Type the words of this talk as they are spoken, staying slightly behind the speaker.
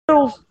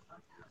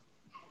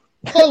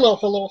Hello,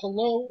 hello,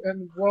 hello,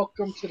 and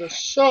welcome to the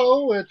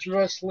show. It's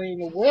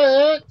Wrestling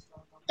with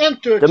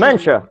Entertainment,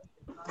 Dementia.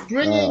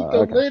 bringing the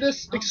Okay.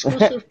 latest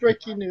exclusive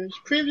breaking news,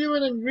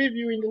 previewing and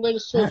reviewing the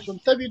latest shows from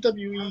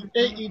WWE,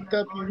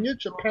 AEW, New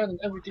Japan, and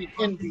everything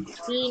in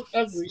between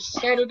every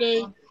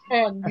Saturday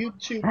on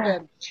YouTube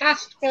and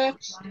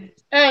Castbox.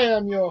 I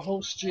am your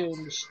host,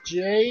 James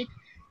J.,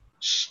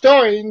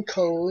 starring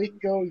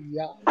Kaliko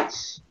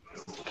Yas.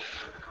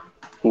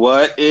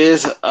 What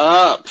is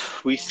up?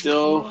 We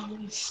still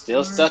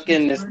stuck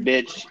in this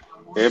bitch.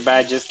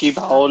 Everybody just keep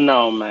holding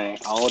on, man.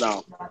 Hold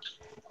on.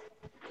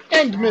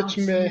 And Mitch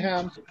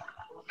Mayhem.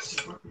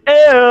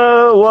 Hey,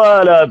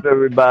 what up,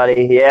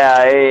 everybody?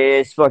 Yeah,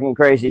 it's fucking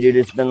crazy, dude.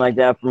 It's been like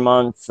that for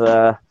months.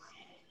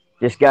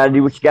 Just gotta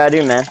do what you gotta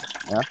do, man.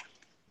 Yeah.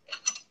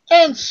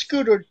 And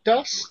Scooter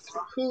Dust,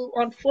 who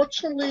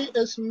unfortunately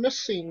is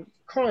missing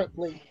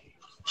currently.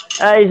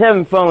 He's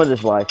having fun with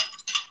his wife.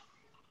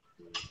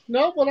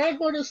 No, what I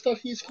heard is that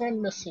he's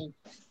gone missing.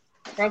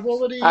 I've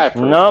already. I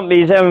approve. Nope,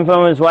 he's having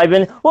fun with his wife.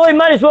 And, well, he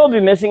might as well be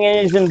missing, and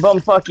he's in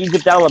bumfuck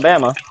Egypt,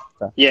 Alabama.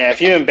 So. Yeah,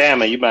 if you're in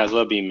Bama, you might as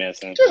well be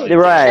missing. Dude,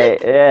 You're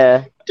right,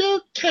 yeah.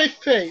 dude,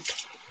 kayfabe.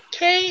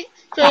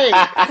 Kayfabe.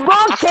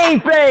 Fuck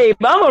kayfabe!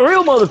 I'm a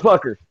real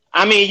motherfucker.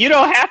 I mean, you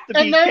don't have to be.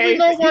 And now we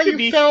know why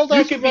you failed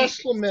as a could be.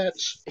 wrestler,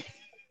 Mitch.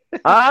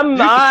 I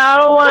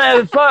don't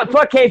want to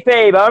fuck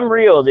kayfabe. I'm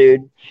real,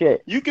 dude.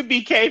 Shit. You could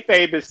be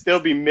kayfabe and still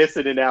be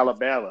missing in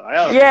Alabama.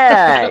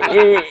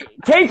 Yeah,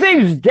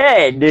 kayfabe's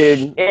dead,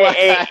 dude.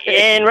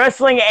 In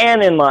wrestling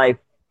and in life.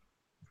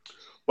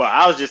 Well,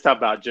 I was just talking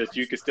about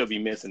you could still be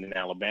missing in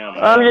Alabama.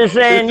 I'm just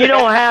saying you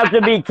don't have to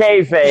be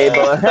kayfabe.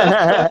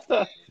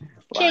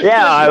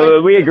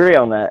 We agree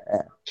on that.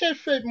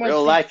 Kayfabe might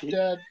Real be life.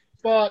 dead,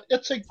 but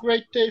it's a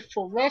great day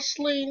for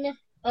wrestling.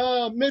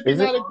 Maybe Is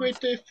not it? a great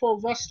day for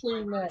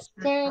wrestling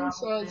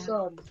fans, as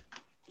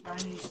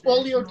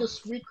earlier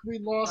this week we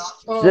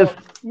lost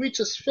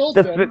Regis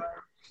Philbin,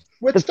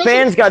 which The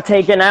fans got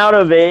taken out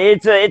of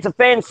it. It's a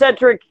fan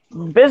centric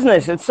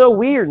business. It's so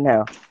weird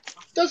now.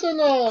 doesn't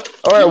Or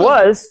it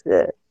was.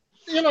 Yeah.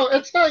 you know,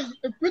 it's not.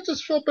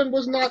 Regis Philbin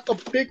was not a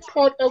big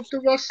part of the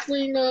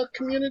wrestling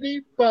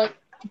community, but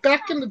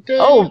back in the day,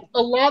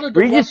 a lot of the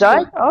Regis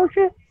died? Oh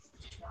shit.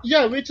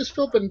 Yeah, Regis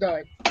Philbin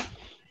died.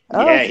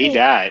 Oh, Yeah, he shit.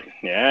 died.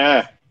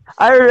 Yeah.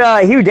 I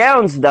heard Hugh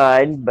Downs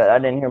died, but I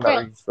didn't hear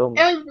about Regis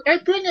Philbin. I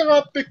bring it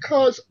up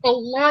because a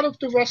lot of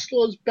the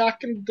wrestlers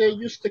back in the day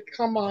used to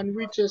come on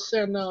Regis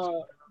and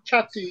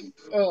Chatty,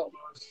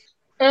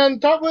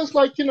 and that was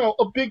like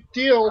a big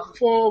deal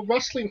for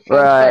wrestling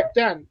fans back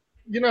then.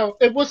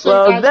 It wasn't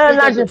as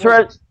big as it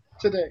was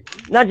today.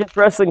 Not just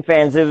wrestling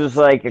fans. It was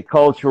like a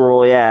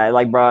cultural, yeah. It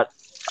like brought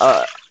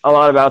a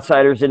lot of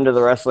outsiders into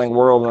the wrestling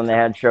world when they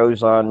had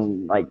shows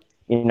on, like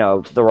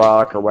The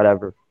Rock or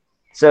whatever.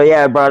 So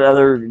yeah, it brought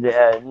other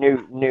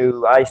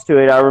new eyes to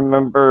it. I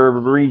remember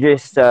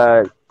Regis.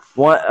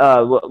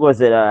 What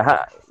was it?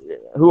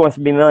 Who Wants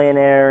to Be a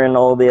Millionaire and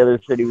all the other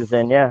shit he was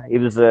in. Yeah, he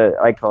was an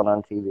icon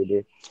on TV,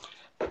 dude.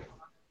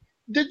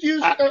 Did you?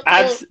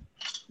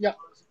 Yeah.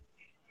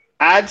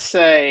 I'd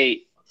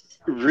say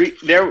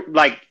they're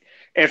like,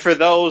 and for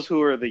those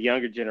who are the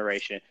younger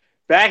generation,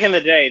 back in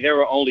the day, there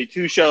were only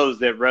two shows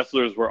that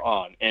wrestlers were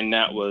on, and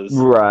that was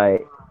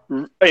right.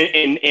 And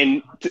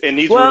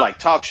these were like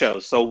talk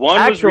shows. So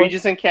one was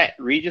Regis and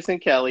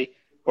Kelly,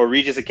 or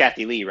Regis and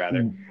Kathy Lee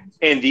rather,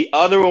 and the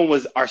other one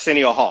was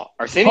Arsenio Hall.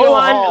 Hold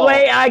on,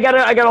 wait! I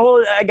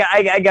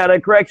gotta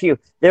correct you.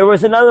 There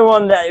was another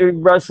one that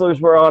wrestlers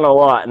were on a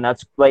lot, and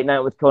that's Late Night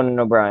with Conan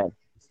O'Brien.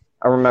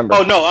 I remember.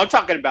 Oh no, I'm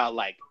talking about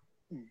like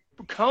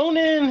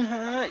Conan.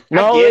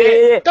 No,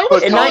 in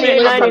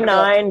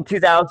 1999,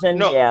 2000.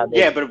 No,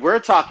 yeah, but we're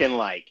talking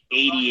like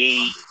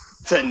 88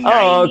 to 90.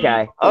 Oh,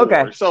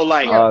 okay. So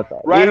like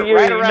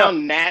right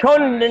around that.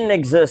 Conan didn't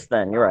exist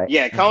then. You're right.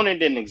 Yeah, Conan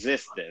didn't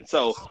exist then.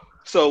 So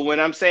when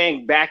I'm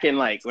saying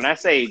when I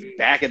say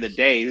back in the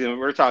days, and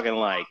we're talking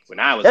like when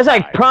I was. That's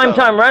like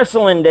primetime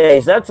wrestling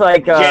days. That's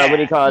like what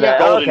do you call that?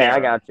 Golden era. I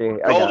got you.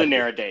 Golden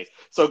era days.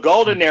 So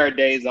Golden era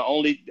days, the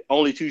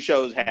only two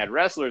shows had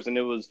wrestlers, and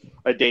it was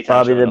a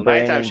daytime show, and a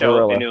nighttime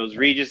show, and it was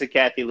Regis and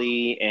Kathy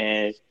Lee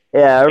and.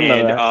 Yeah, I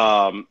remember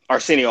that.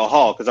 Arsenio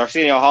Hall, because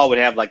Arsenio Hall would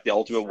have like the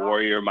Ultimate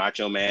Warrior,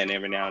 Macho Man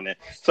every now and then.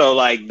 So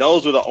like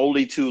those were the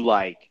only two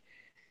like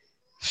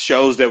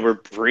shows that were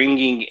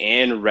bringing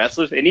in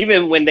wrestlers, and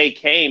even when they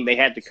came, they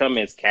had to come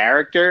as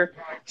character.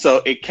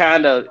 So it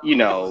kind of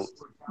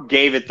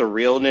gave it the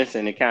realness,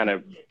 and it kind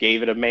of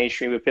gave it a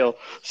mainstream appeal.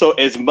 So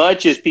as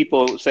much as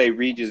people say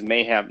Regis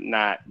may have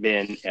not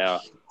been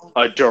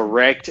a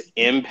direct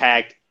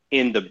impact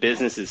in the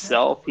business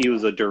itself, he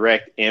was a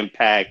direct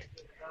impact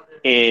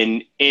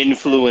in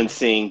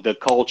influencing the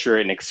culture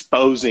and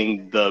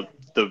exposing the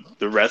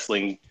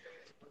wrestling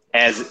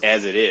as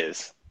it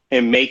is,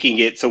 and making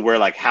it to where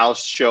like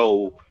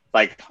household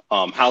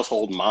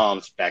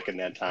moms back in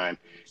that time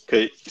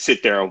could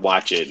sit there and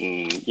watch it,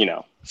 and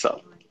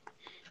so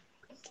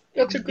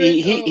that's a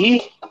great.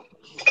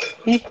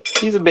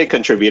 He's a big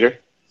contributor.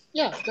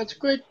 Yeah, that's a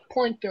great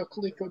point there,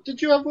 Kaliko.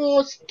 Did you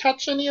ever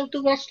catch any of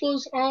the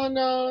wrestlers on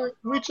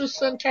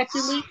Regis and Kathy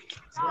Lee?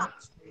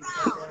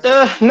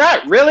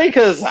 Not really,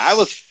 because I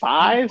was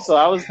 5, so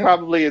I was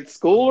probably in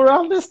school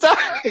around this time.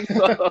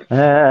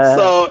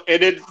 And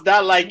it's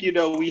not like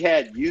we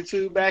had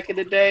YouTube back in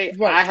the day.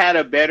 Right. I had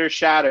a better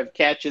shot of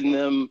catching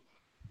them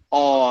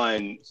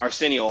on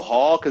Arsenio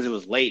Hall because it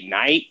was late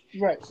night,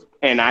 Right.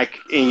 and I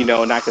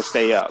could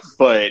stay up.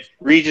 But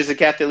Regis and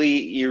Kathy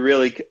Lee,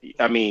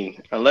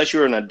 unless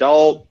you're an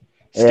adult,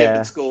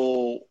 skipping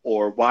school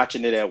or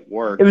watching it at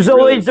work. It was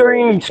always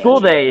during school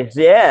days.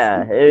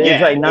 Yeah. It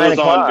was like 9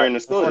 o'clock. On during the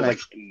school. It was like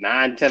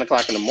 9, 10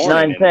 o'clock in the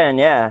morning. 9, 10,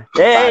 yeah.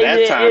 By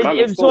that time, I'm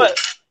in school.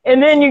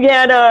 And then you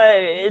had,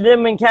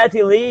 then when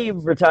Kathy Lee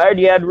retired,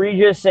 you had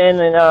Regis and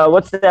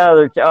what's the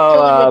other?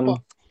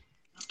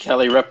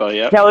 Kelly Ripa,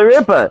 yeah. Kelly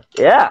Ripa,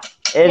 yeah.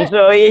 And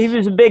so he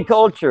was a big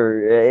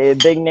culture, a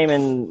big name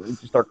in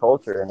just our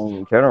culture and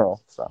in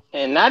general. So.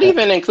 And not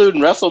even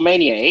including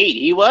WrestleMania 8.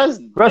 He was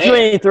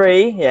WrestleMania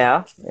 3,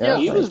 yeah.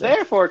 He was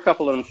there for a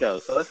couple of them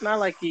shows. So it's not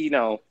like He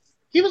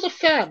was a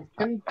fan,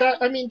 and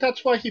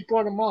that's why he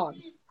brought him on.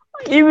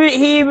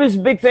 He was a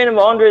big fan of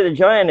Andre the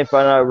Giant, if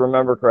I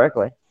remember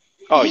correctly.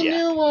 Oh, he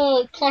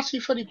knew Classy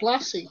Freddie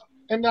Blassie,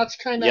 and that's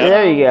kind of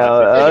there you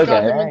go.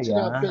 got him into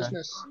that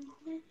business.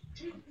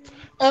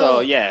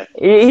 So yeah,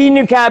 he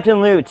knew Captain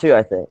Lou too,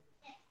 I think.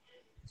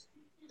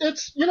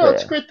 It's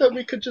it's great that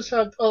we could just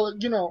have a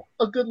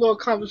good little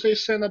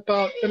conversation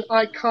about an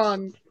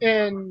icon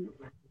in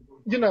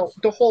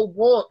the whole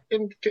world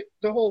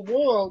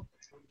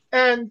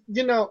and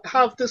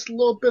have this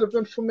little bit of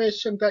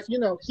information that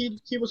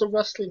he was a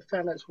wrestling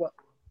fan as well.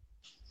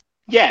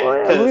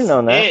 Yeah, we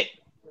know that.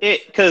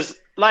 Because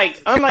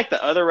like unlike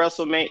the other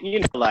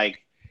WrestleMania, like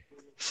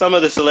some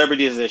of the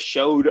celebrities that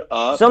showed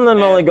up, some of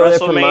them only go there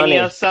for money.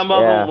 Some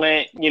of them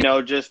went,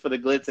 just for the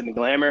glitz and the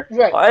glamour.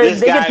 Right.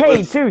 They get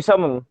paid too.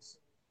 Some of them.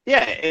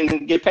 Yeah,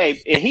 and get paid,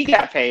 and he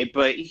got paid,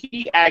 but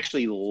he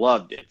actually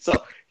loved it. So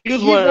he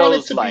was one of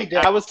those, like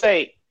I would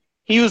say,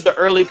 he was the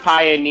early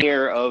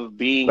pioneer of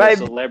being a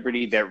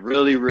celebrity that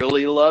really,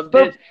 really loved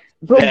it.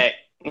 That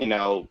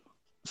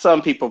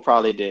some people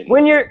probably didn't.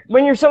 When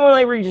you're someone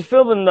like Regis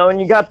Philbin though, and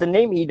you got the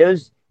name he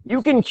does.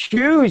 You can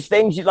choose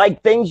things you like,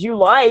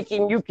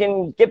 and you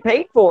can get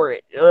paid for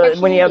it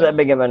when you have that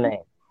big of a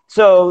name.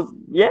 So,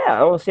 yeah, I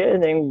don't see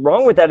anything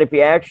wrong with that if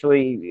you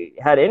actually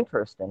had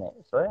interest in it.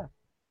 So, yeah.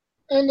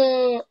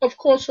 And, of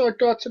course, our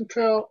thoughts and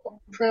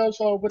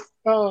prayers are with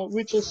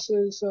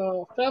Regis's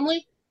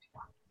family.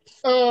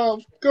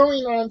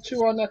 Going on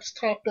to our next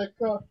topic,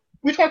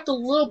 we talked a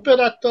little bit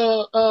at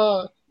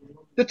the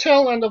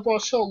tail end of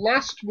our show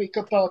last week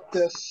about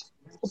this.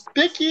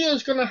 Big E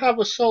is going to have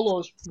a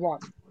solo run.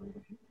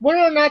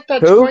 Whether or not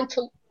that's going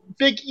to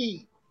Big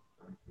E.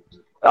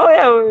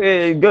 Oh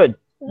yeah, good.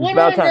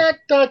 Whether or not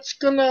it's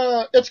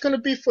gonna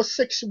be for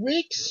 6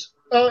 weeks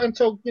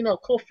until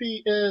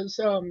Kofi is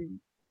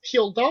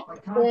healed up,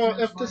 or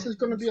if this is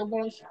gonna be a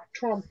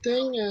long-term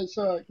thing is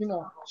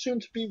soon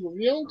to be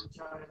revealed.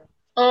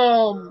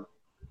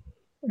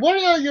 What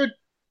are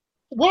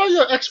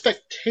your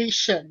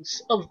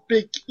expectations of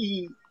Big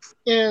E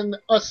in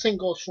a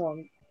singles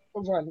run?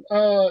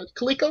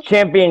 Kaliko?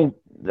 Champion.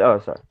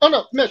 Oh, sorry. Oh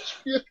no, Mitch.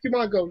 If you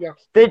want to go, yeah.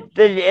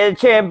 The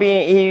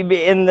champion. He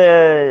be in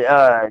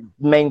the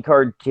main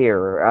card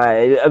tier.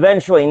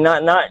 Eventually,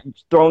 not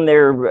thrown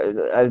there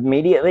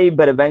immediately,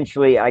 but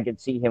eventually, I could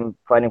see him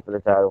fighting for the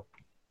title.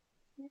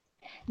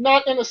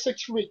 Not in a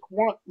 6-week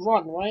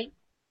run, right?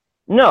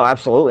 No,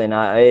 absolutely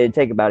not. It'd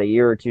take about a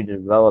year or two to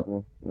develop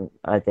him,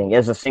 I think,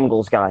 as a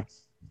singles guy.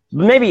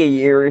 Maybe a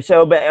year or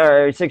so,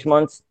 but 6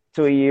 months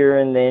to a year,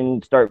 and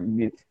then start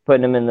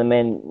putting him in the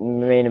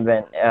main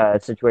event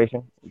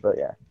situation. But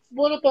yeah.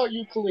 What about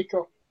you,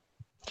 Kaliko?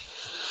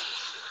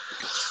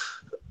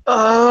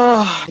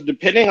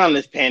 Depending on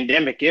this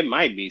pandemic, it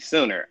might be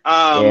sooner.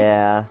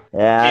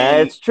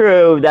 It's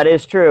true. That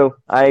is true.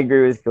 I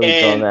agree with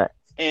Kaliko on that.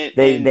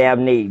 They have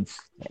needs.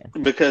 Yeah.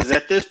 Because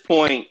at this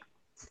point,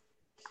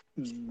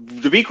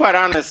 to be quite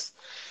honest,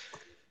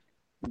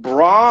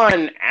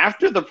 Braun,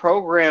 after the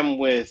program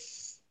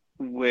with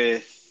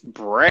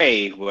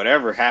Bray,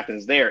 whatever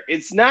happens there,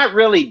 it's not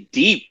really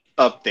deep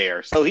up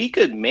there. So he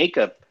could make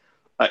an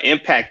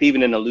impact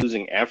even in a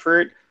losing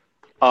effort.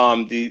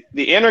 The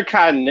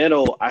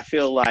Intercontinental, I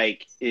feel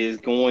like, is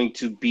going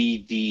to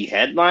be the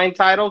headline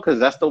title because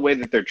that's the way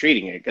that they're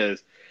treating it.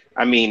 Because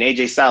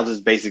AJ Styles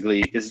is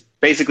basically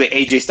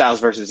AJ Styles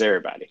versus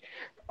everybody.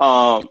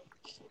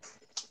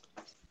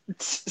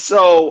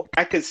 So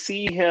I could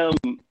see him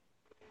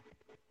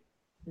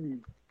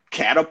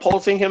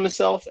catapulting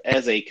himself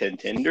as a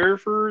contender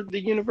for the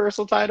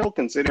Universal title,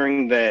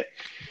 considering that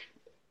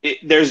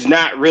there's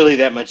not really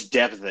that much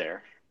depth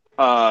there.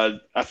 I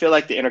feel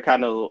like the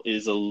Intercontinental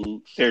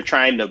they're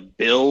trying to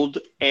build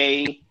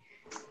a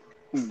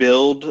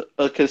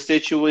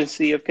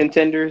constituency of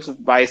contenders.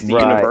 Vice the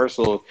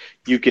Universal,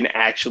 you can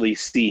actually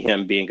see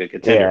him being a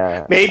contender.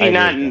 Yeah, maybe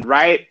not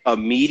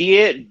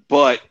immediate,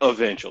 but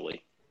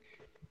eventually.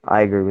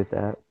 I agree with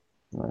that.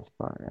 That's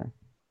fine. Yeah.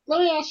 let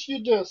me ask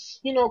you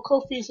this.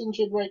 Kofi's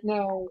injured right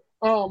now.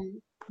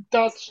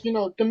 That's,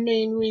 the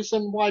main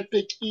reason why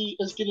Big E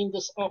is getting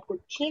this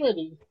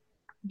opportunity.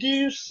 Do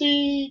you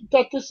see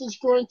that this is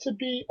going to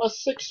be a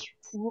 6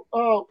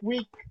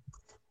 week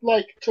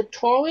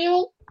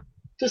tutorial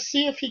to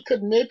see if he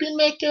could maybe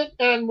make it,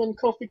 and when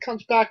Kofi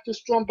comes back,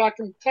 just throw him back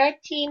in the tag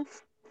team?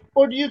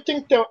 Or do you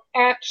think they're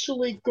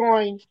actually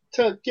going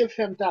to give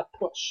him that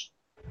push?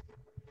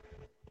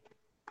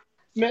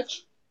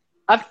 Mitch?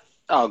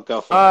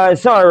 Go for it.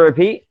 Sorry,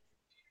 repeat.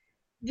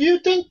 Do you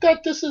think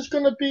that this is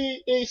going to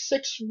be a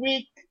 6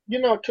 week,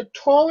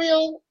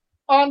 tutorial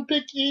on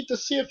Big E to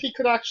see if he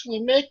could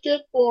actually make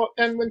it,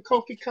 and when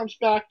Kofi comes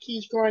back,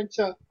 he's going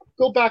to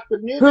go back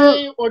with New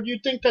Day, or do you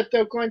think that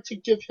they're going to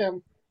give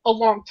him a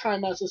long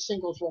time as a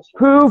singles wrestler?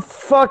 Who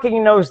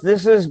fucking knows?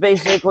 This is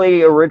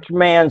basically a rich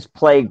man's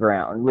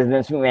playground with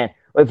Vince McMahon.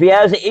 If he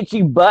has an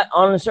itchy butt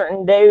on a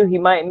certain day, he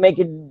might make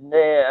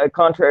a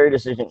contrary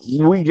decision.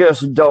 We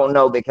just don't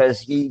know because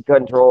he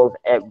controls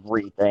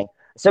everything.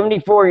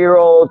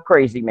 74-year-old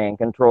crazy man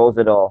controls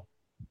it all.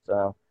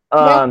 So,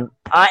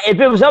 if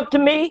it was up to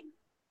me,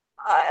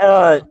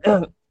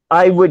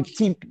 I would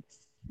keep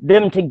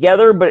them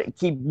together, but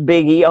keep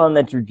Big E on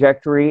the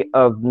trajectory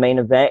of main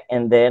event,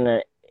 and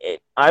then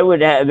I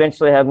would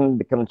eventually have him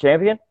become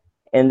champion,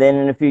 and then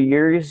in a few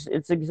years,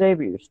 it's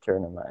Xavier's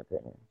turn, in my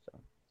opinion.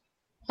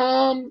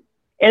 So.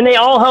 And they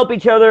all help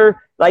each other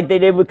like they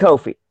did with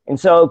Kofi, and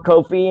so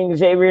Kofi and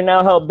Xavier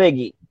now help Big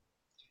E.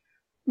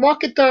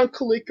 Mark it down,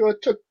 Kaliko.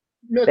 It took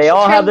Mitch. They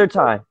all have their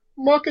time.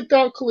 Mark it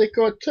down,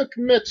 Kaliko. It took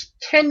Mitch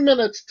 10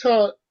 minutes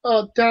to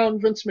down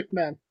Vince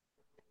McMahon.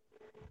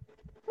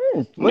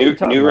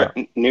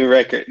 New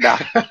record. Nah.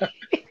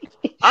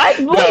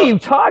 What are you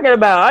talking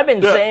about? I've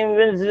been saying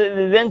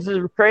Vince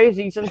is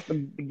crazy since the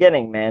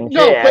beginning, man.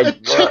 No, but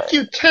it took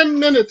you 10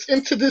 minutes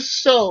into this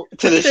show.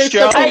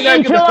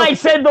 Until I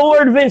said the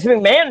word Vince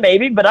McMahon,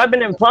 baby, but I've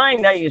been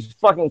implying that he's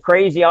fucking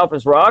crazy off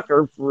his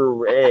rocker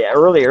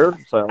earlier,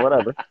 so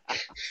whatever.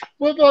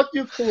 What about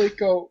you,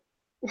 Kaliko?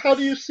 How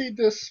do you see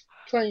this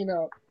playing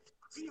out?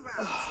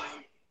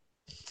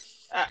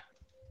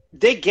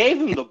 They gave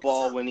him the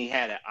ball when he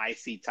had an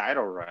IC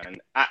title run.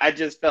 I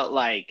just felt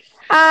like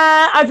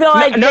I feel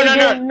like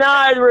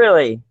not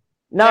really.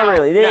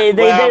 They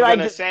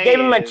gave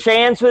him a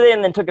chance with it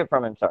and then took it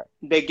from him. Sorry.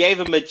 They gave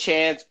him a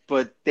chance,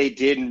 but they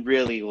didn't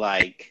really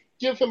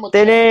give him a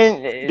chance.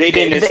 They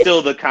didn't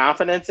instill the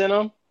confidence in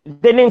him.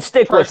 They didn't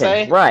stick with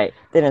him. Right.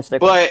 They didn't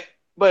stick with him.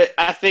 But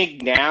I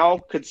think now,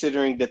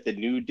 considering that the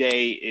New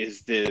Day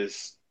is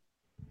this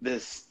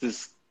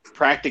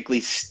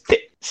practically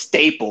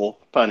staple,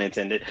 pun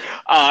intended,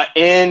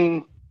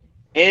 in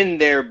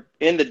the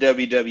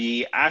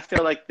WWE, I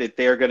feel like that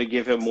they're going to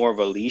give him more of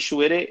a leash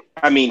with it.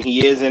 I mean,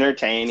 he is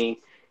entertaining.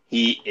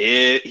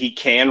 He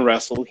can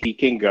wrestle. He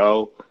can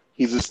go.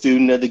 He's a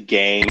student of the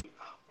game.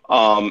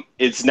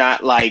 It's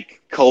not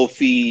like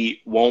Kofi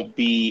won't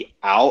be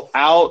out.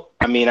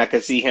 I mean, I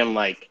could see him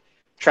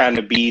trying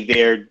to be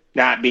there,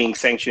 not being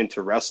sanctioned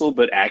to wrestle,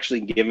 but actually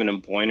giving him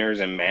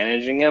pointers and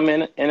managing him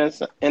in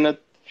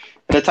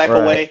a type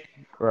of way.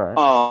 Right.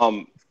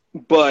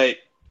 But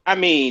I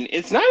mean,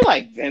 it's not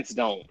like Vince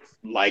don't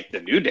like the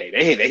New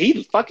Day.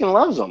 He fucking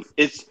loves them.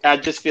 I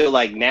just feel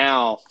like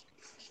now,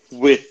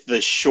 with the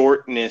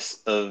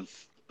shortness of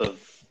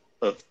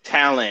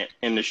talent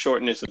and the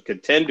shortness of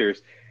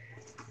contenders,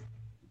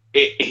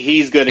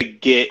 he's gonna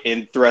get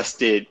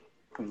entrusted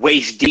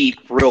waist deep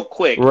real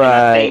quick.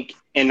 Right.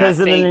 Because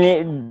of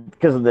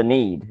the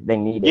need. They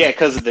need it. Yeah,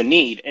 because of the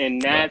need.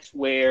 And that's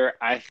where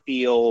I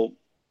feel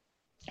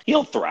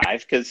he'll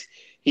thrive, because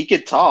he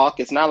could talk.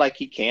 It's not like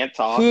he can't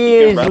talk. He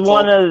is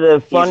one of the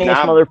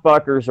funniest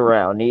motherfuckers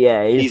around.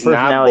 Yeah, he's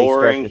not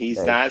boring.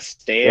 He's not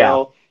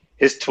stale. Yeah.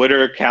 His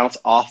Twitter account's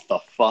off the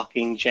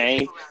fucking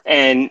chain.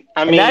 And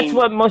I mean, that's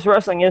what most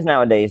wrestling is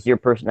nowadays, your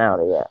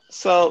personality, yeah.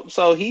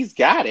 So he's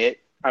got it.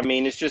 I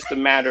mean, it's just a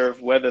matter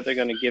of whether they're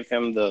going to give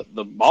him the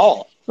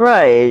ball.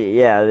 Right,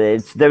 yeah.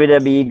 It's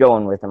WWE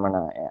going with him or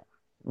not, yeah.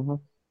 Mm-hmm.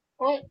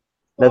 All right.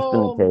 That's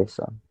been the case,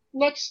 so.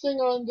 Next thing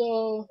on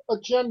the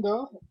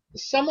agenda,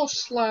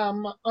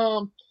 SummerSlam.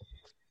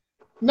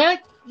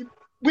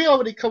 We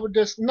already covered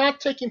this. Not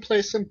taking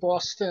place in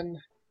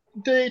Boston.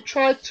 They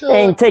tried to.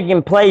 Ain't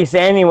taking place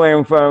anywhere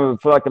in front of a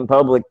fucking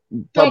public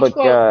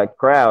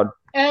crowd.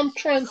 I'm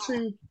trying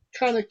to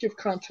kind of give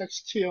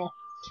context here.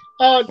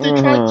 They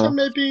tried to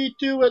maybe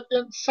do it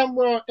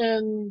somewhere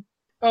in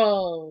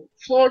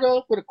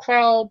Florida with a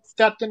crowd.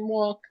 That didn't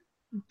work.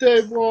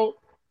 They were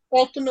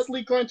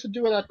ultimately going to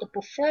do it at the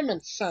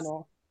Performance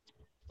Center.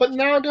 But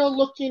now they're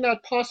looking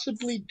at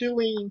possibly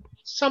doing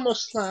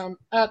SummerSlam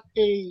at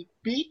a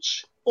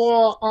beach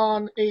or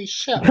on a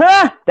ship.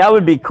 That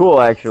would be cool,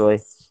 actually.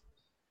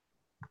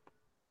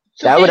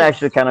 So that would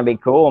actually kind of be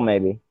cool,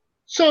 maybe.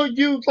 So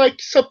you like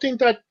something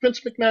that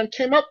Vince McMahon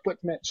came up with,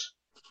 Mitch?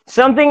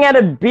 Something at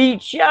a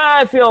beach? Yeah,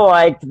 I feel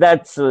like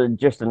that's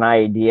just an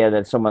idea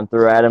that someone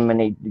threw at him and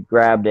he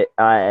grabbed it.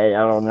 I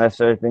don't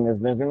necessarily think that's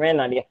Vince McMahon's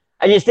idea.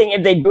 I just think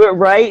if they do it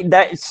right,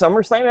 that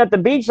SummerSlam at the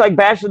beach, like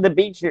Bash at the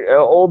Beach,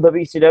 old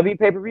WCW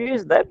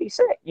pay-per-views, that'd be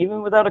sick.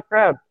 Even without a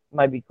crowd,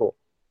 might be cool.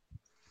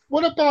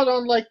 What about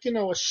on like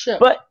a ship?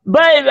 But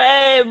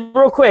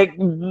real quick,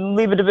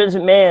 leave it to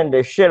Vincent McMahon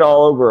to shit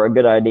all over a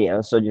good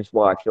idea. So just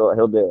watch,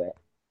 he'll do it.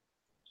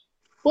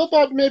 What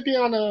about maybe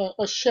on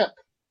a ship?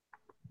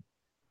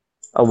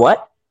 A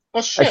what?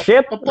 A ship. A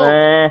ship? A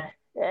boat.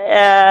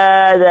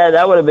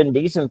 That would have been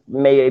decent.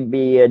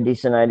 Maybe a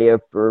decent idea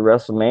for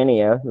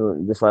WrestleMania,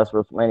 this last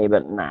WrestleMania.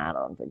 But nah, I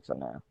don't think so.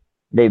 Now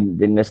they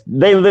missed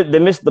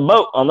the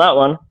boat on that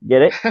one.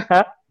 Get it?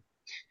 Huh?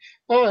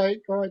 All right,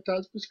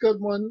 that's a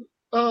good one.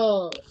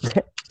 You're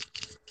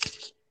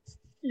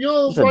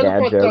It's a right dad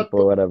about joke that.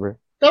 or whatever.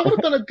 That would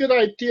have been a good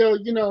idea.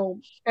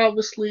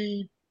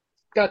 Obviously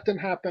that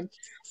didn't happen.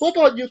 What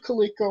about you,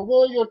 Kaliko?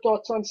 What are your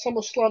thoughts on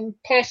SummerSlam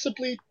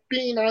possibly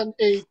being on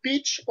a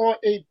beach or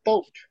a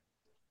boat?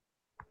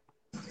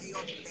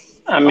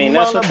 I mean,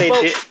 that's what they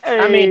boat. did.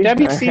 I mean,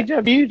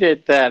 WCW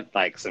did that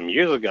like some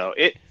years ago.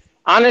 It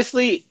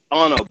honestly,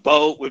 on a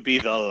boat would be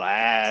the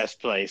last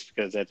place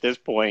because at this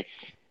point,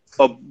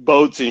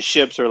 boats and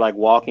ships are like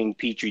walking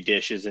petri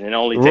dishes, and it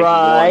only takes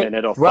one, and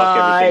it'll fuck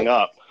everything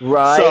up.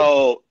 Right.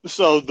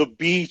 So the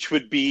beach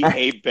would be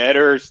a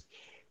better, it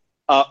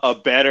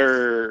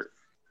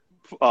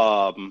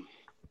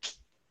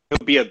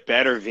would be a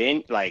better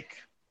like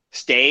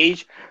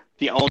stage.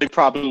 The only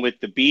problem with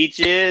the beach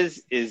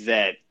is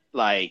that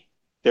like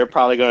they're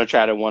probably going to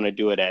try to want to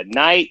do it at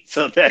night,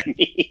 so that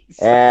means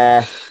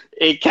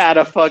it kind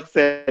of fucks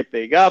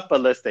everything up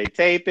unless they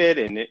tape it,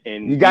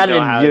 and you got to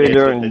do it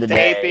during the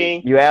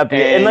taping. Day. You have to,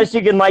 unless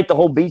you can light the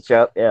whole beach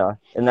up, and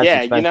that's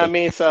expensive. You know what I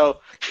mean.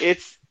 So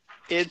it's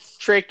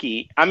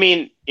tricky. I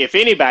mean, if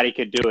anybody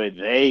could do it,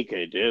 they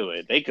could do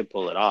it. They could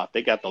pull it off.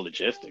 They got the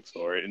logistics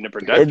for it and the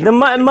production. The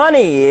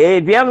money.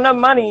 If you have enough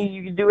money,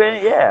 you can do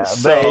it. Yeah,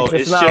 so but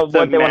it's just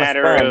a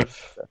matter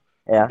of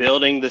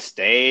building the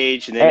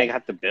stage, and then they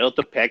have to build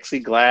the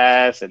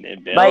plexiglass, and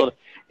then build. Like,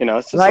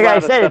 it's just like I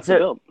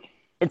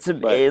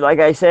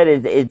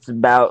said, it's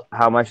about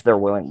how much they're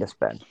willing to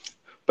spend.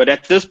 But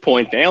at this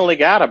point, they only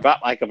got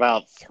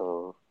about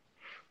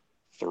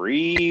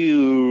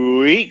 3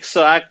 weeks,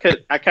 so I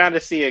kind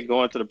of see it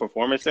going to the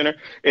Performance Center.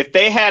 If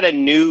they had a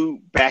new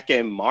back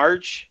in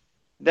March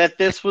that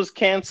this was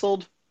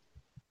canceled,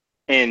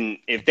 and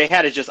if they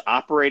had it just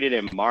operated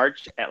in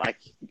March at like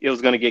it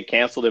was going to get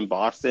canceled in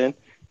Boston,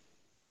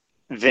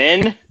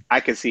 then I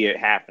could see it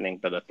happening.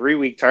 But a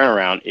 3-week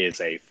turnaround is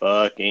a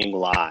fucking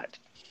lot.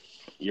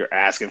 You're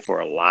asking for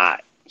a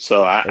lot,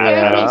 so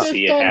I don't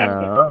see it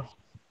happening.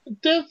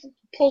 They've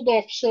pulled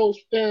off shows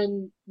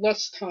in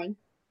less time,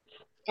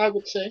 I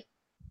would say.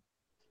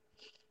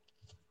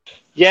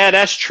 Yeah,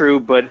 that's true,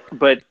 but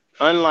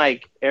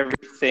unlike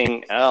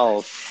everything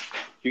else,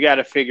 you got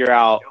to figure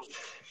out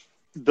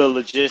the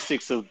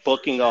logistics of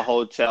booking a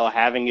hotel,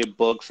 having it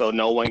booked so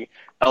no one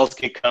else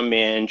can come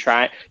in.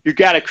 You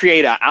got to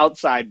create an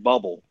outside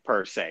bubble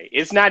per se.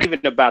 It's not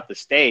even about the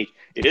stage.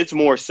 It's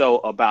more so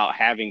about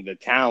having the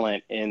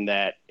talent in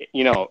that,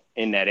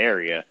 in that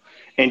area,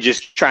 and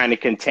just trying to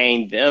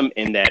contain them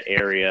in that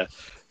area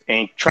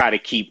and try to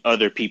keep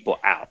other people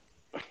out.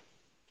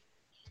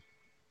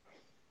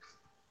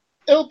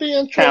 It'll be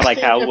interesting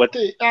kind of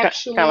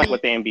like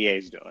what the NBA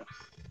is doing.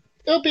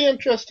 It'll be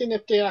interesting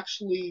if they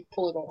actually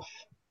pull it off.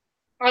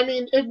 I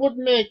mean, it would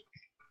make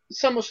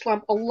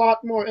SummerSlam a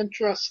lot more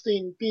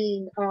interesting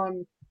being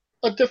on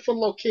a different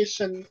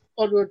location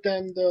other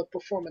than the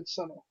Performance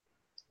Center.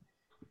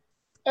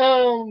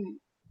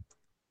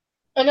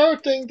 Another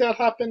thing that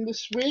happened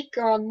this week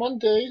on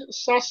Monday,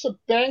 Sasha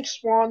Banks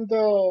won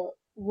the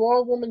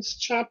Raw Women's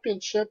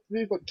Championship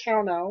via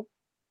countout,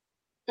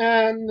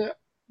 and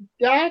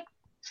that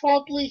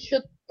probably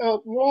hit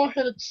Raw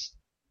hit its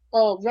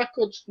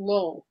records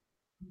low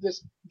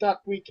that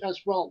week as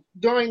well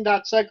during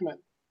that segment.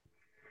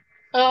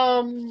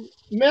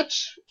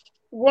 Mitch,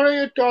 what are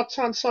your thoughts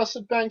on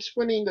Sasha Banks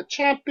winning the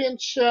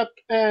championship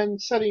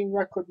and setting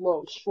record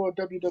lows for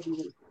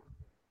WWE?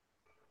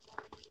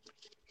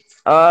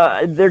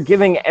 They're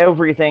giving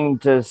everything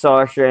to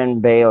Sasha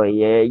and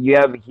Bayley. You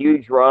have a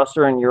huge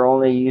roster and you're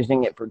only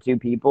using it for 2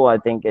 people. I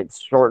think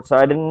it's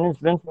short-sighted and it's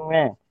Vince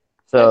McMahon.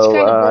 So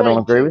I don't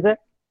agree with it.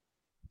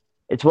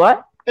 It's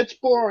what? It's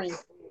boring.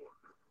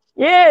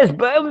 Yes,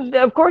 but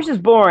of course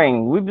it's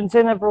boring. We've been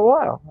saying that for a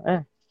while.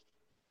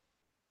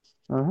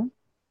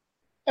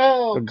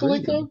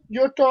 Kaliko,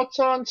 your thoughts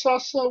on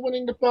Sasha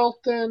winning the belt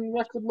and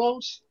record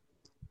lows?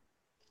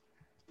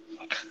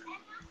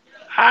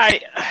 I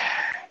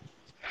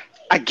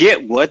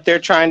get what they're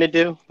trying to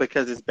do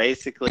because it's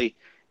basically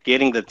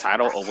getting the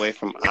title away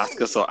from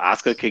Asuka so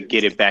Asuka could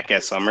get it back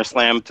at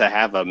SummerSlam to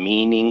have a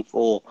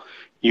meaningful,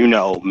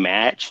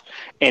 match.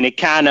 And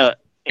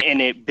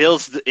it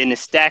builds and it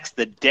stacks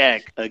the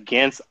deck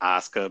against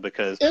Asuka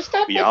because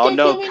we all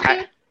know.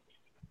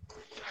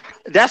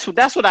 That's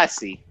what I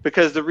see.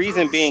 Because the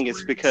reason being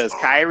is because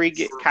Kyrie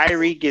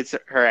gets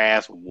her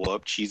ass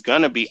whooped. She's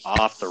gonna be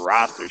off the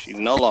roster. She's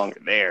no longer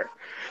there.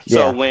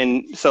 So Yeah.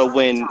 when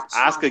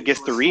Asuka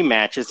gets the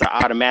rematch, it's an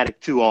automatic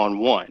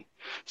 2-on-1.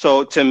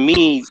 So to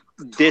me,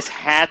 this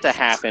had to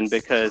happen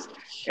because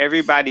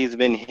everybody's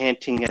been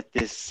hinting at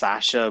this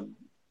Sasha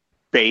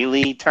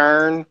Bailey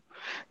turn,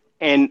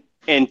 and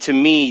to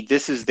me,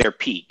 this is their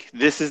peak.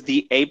 This is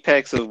the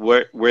apex of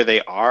where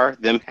they are,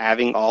 them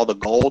having all the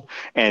gold,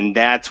 and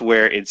that's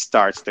where it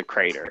starts to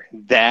crater.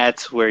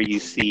 That's where you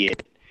see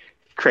it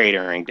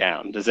cratering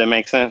down. Does that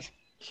make sense?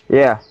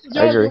 Yeah,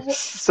 I Yeah, agree.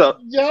 So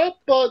yeah,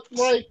 but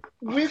like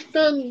we've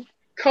been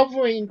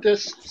covering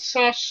this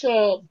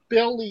Sasha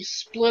Bailey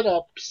split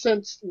up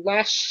since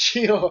last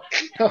year.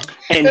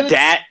 and And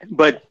that,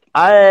 but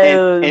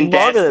and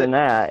that's Longer the, than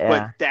that, but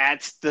yeah.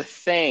 that's the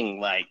thing.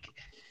 Like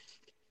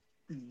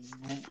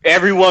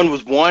everyone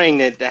was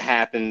wanting it to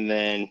happen.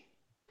 Then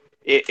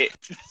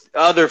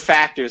other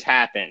factors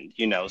happened.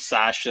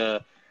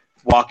 Sasha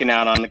walking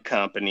out on the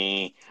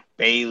company,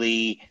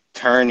 Bailey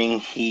turning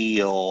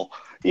heel.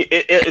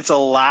 It's a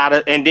lot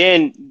of, and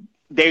then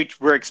they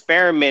were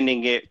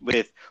experimenting it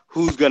with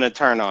who's going to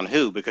turn on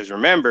who. Because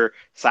remember,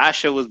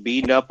 Sasha was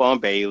beating up on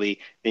Bailey.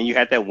 Then you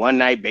had that one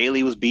night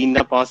Bailey was beating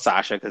up on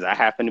Sasha because I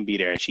happened to be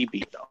there and she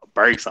beat the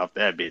brakes off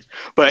that bitch.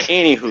 But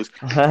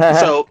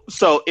anywho,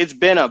 so it's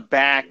been a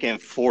back and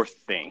forth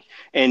thing,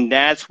 and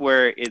that's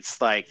where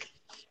it's like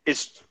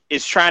it's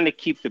trying to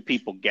keep the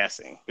people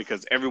guessing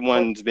because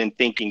everyone's been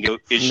thinking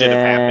it should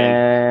have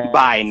happened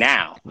by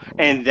now,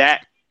 and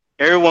that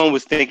everyone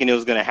was thinking it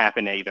was going to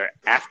happen either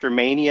after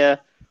Mania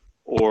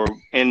or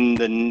in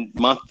the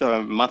month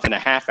or month and a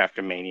half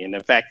after Mania. And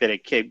the fact that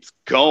it keeps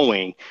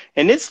going,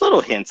 and it's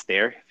little hints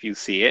there if you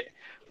see it,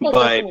 oh,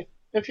 but definitely,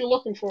 if you're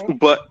looking for it.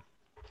 but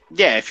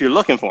yeah, if you're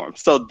looking for them.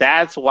 So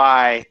that's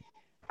why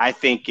I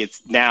think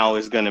it's now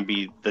is going to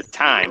be the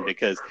time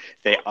because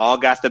they all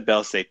got the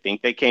belts. They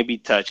think they can't be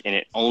touched, and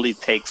it only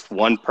takes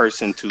one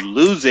person to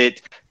lose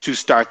it to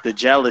start the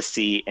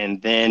jealousy, and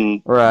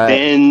then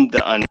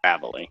the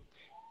unraveling.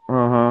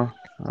 I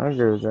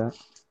agree with that.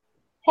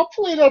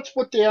 Hopefully, that's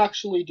what they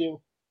actually do.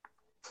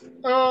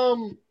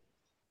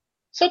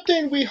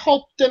 Something we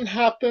hoped didn't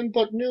happen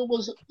but knew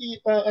was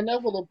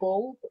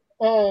inevitable.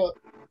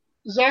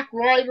 Zack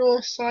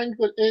Ryder signed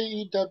with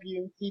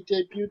AEW. He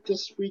debuted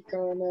this week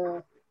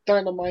on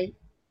Dynamite.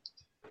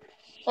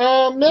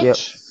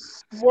 Mitch,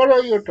 what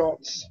are your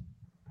thoughts?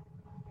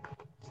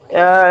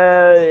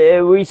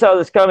 We saw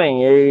this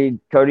coming. Him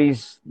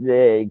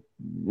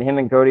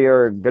and Cody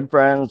are good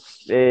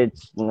friends.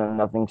 It's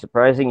nothing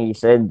surprising. He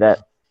said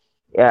that,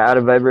 yeah, out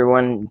of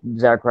everyone,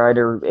 Zack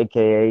Ryder,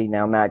 aka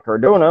now Matt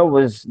Cardona,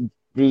 was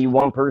the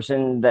one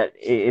person that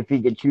if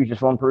he could choose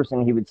just one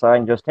person, he would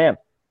sign just him.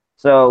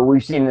 So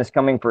we've seen this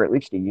coming for at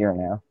least a year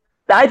now.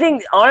 I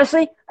think,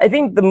 honestly,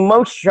 the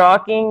most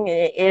shocking,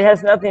 it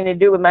has nothing to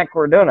do with Matt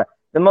Cardona.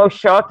 The most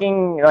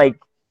shocking,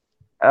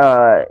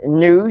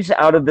 news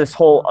out of this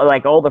whole,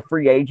 like, all the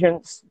free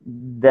agents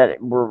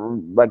that were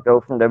let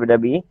go from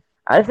WWE.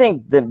 I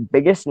think the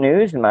biggest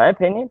news, in my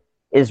opinion,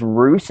 is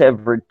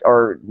Rusev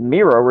or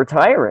Miro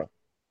retiring.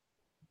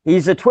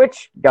 He's a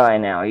Twitch guy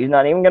now. He's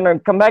not even going to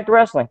come back to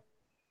wrestling.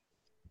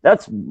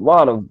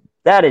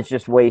 That is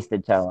just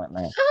wasted talent,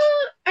 man.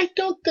 I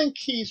don't think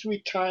he's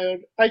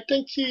retired. I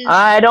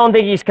don't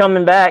think he's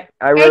coming back.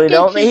 I really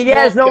don't. He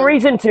has no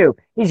reason to.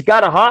 He's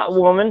got a hot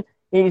woman.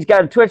 He's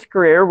got a Twitch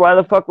career. Why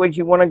the fuck would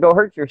you want to go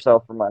hurt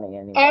yourself for money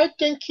anymore? I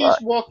think he's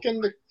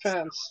walking the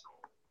fence.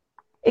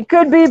 It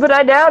could be, but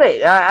I doubt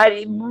it.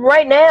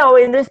 Right now,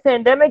 in this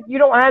pandemic, you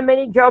don't have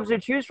many jobs to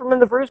choose from in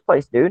the first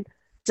place, dude.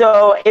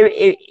 So,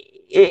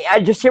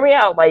 just hear me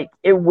out. Like,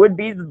 it would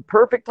be the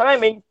perfect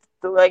timing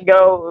to let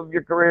go of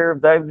your career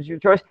if that was your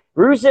choice.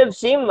 Rusev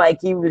seemed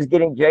like he was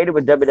getting jaded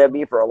with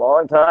WWE for a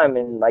long time,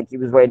 and like he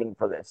was waiting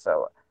for this.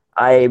 So,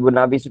 I would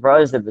not be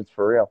surprised if it's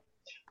for real.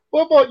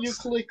 What about you,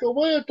 Kaliko?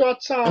 What are your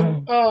thoughts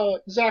on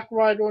Zack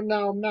Ryder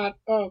now, Matt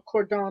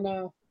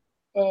Cardona?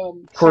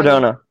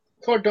 Cardona,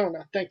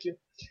 thank you.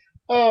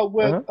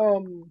 With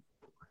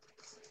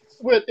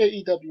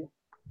AEW.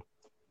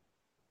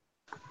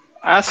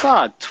 I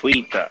saw a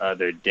tweet the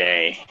other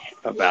day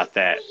about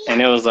that,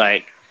 and it was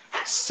like,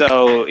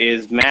 so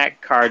is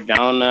Matt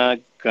Cardona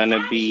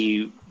gonna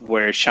be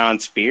where Sean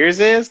Spears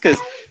is? Because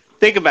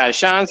think about it,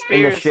 Sean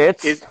Spears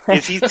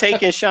is he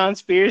taking Sean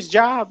Spears'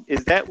 job?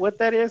 Is that what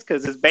that is?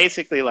 Because it's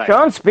basically like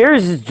Sean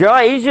Spears'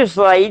 job. He just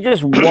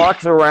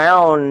walks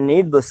around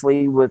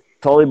needlessly with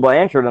Tully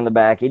Blanchard on the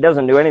back. He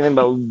doesn't do anything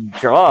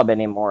but job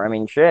anymore. I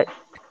mean, shit.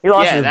 He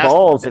lost his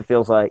balls. It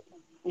feels like.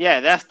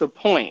 Yeah, that's the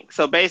point.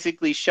 So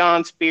basically,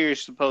 Sean Spears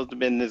is supposed to have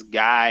been this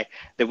guy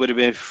that would have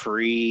been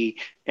free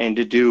and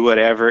to do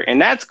whatever.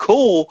 And that's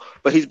cool,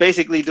 but he's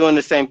basically doing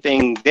the same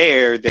thing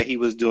there that he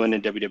was doing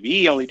in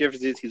WWE. Only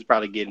difference is he's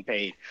probably getting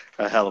paid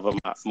a hell of a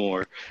lot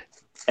more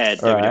at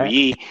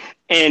WWE.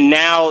 And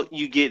now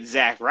you get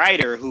Zack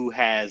Ryder, who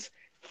has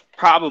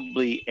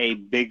probably a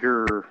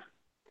bigger,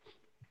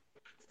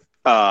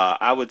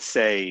 I would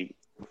say,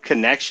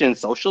 connection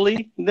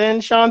socially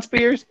than Sean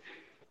Spears.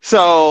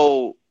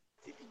 So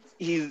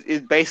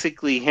it's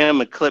basically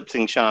him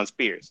eclipsing Sean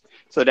Spears.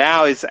 So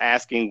now he's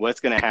asking what's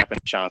going to happen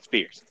to Sean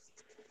Spears.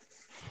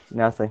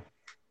 Nothing.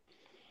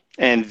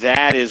 And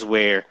that is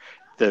where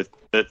the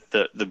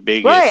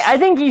biggest right. I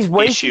think he's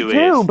wasted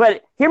too.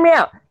 But hear me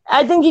out.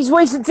 I think he's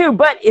wasted too.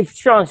 But if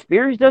Sean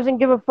Spears doesn't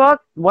give a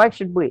fuck, why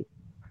should we?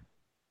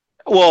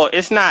 Well,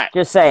 it's not.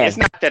 Just saying. It's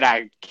not that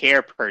I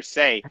care per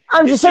se.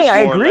 I'm just saying I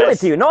agree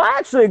with you. No, I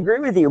actually agree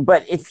with you.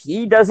 But if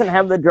he doesn't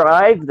have the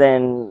drive,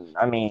 then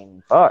I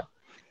mean, fuck.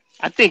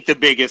 I think the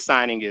biggest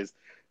signing is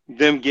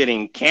them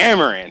getting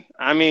Cameron.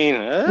 I mean,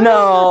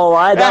 no,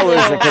 that was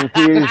a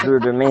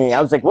confuser to me.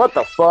 I was like, what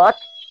the fuck?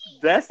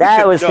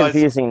 That was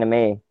confusing to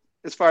me.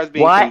 As far as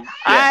being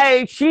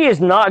she is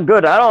not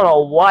good. I don't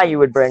know why you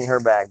would bring her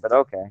back, but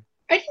okay.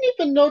 I didn't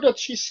even know that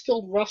she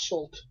still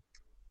wrestled.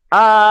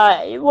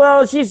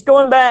 Well, she's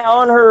going back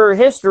on her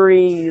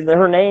history,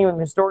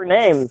 historic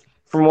name,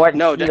 from what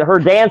her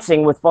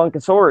dancing with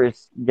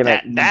Funkasaurus.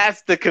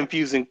 That's the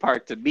confusing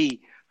part to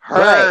me.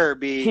 Her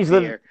being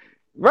here.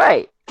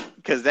 Right.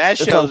 Because that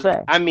shows,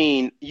 I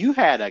mean, you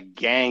had a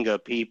gang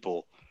of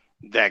people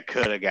that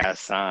could have got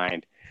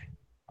signed.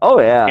 Oh,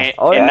 yeah.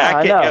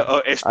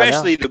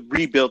 Especially to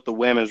rebuild the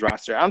women's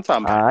roster. I'm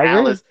talking about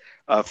Alice,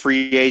 a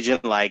free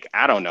agent like,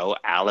 I don't know,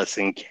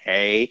 Allison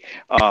Kay,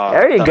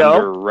 there you Thunder go.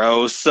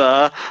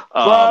 Rosa,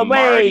 well,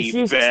 Marty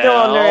she's Bell. still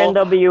on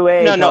their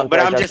NWA. No, but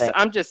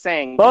I'm just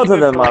saying. Both of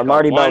them are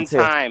Marty Bell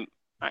too.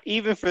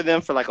 Even for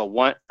them for like a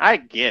one, I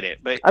get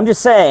it, but I'm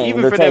just saying,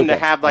 even for them to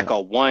have like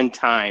a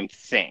one-time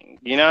thing,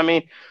 you know what I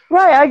mean?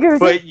 Right, I agree with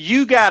But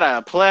you got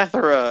a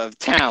plethora of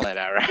talent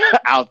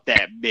out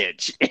that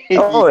bitch.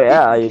 Oh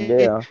yeah,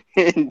 you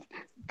do.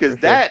 Because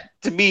that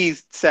to me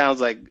sounds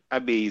like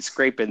I'd be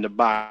scraping the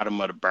bottom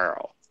of the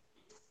barrel.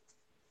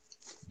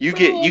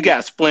 You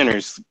got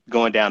splinters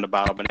going down the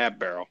bottom of that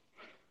barrel.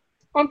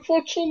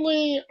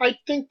 Unfortunately, I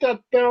think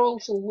that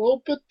barrel's a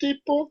little bit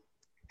deeper,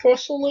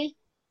 personally.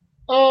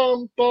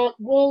 But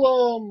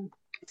well,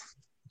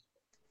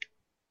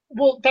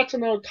 that's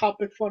another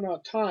topic for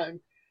another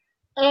time.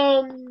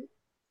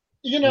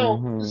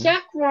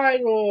 Zack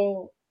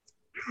Ryder,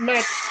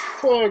 Matt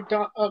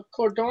Cardona.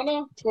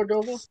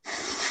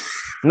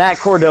 Matt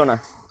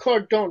Cardona.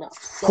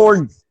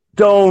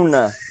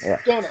 Yeah.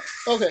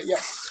 Okay,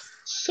 yeah.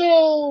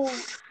 So,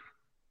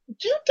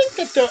 do you think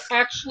that they're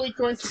actually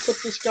going to put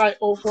this guy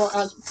over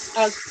as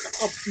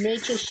a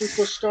major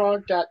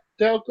superstar, that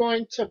they're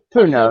going to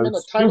put him in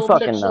a title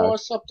picture or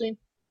something?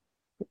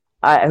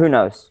 Who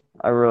knows?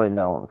 I really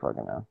don't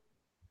fucking know.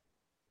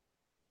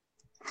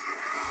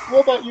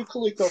 What about you,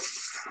 Kaliko?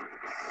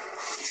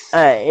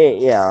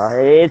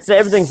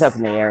 Everything's up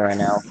in the air right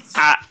now.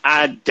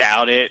 I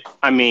doubt it.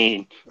 I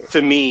mean,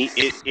 to me,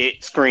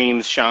 it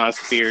screams Sean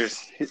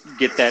Spears.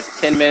 Get that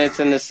 10 minutes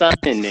in the sun,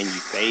 and then you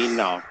fade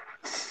off.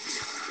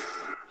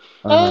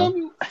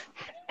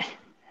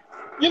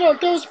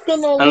 There's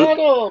been a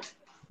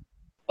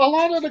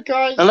lot of the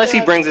guys. Unless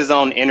he brings his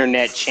own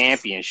internet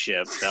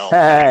championship belt.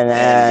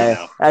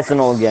 That's an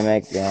old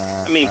gimmick.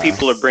 Yeah. I mean,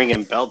 people are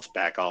bringing belts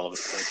back all of a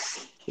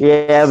sudden.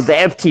 Yeah, the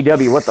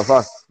FTW. What the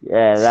fuck?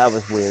 Yeah, that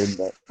was weird.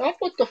 But not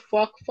what the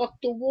fuck. Fuck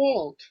the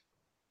world.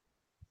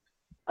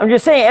 I'm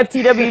just saying,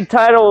 FTW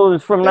title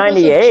is from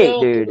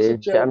 '98,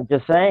 dude. I'm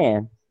just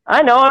saying.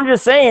 I know. I'm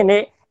just saying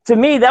it. To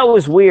me, that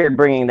was weird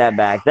bringing that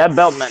back. That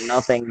belt meant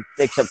nothing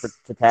except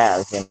to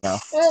Taz, you know.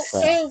 Well,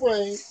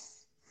 anyway,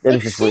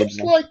 it seems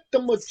like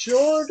the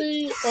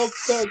majority of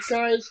the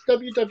guys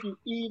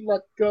WWE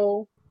let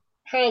go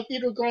have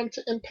either gone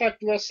to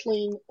Impact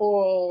Wrestling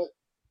or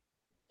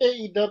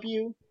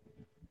AEW.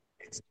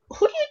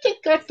 Who do you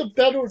think got the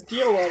better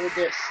deal out of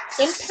this?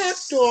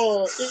 Impact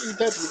or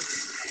AEW?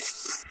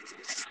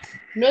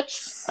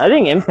 Mitch? I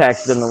think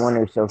Impact's been the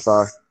winner so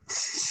far.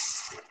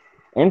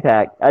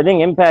 Impact. I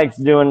think Impact's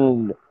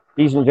doing a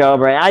decent job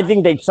right now. I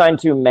think they've signed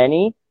too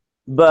many,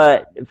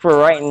 but for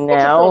right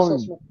now,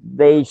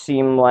 they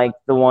seem like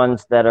the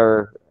ones that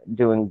are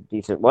doing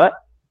decent. What?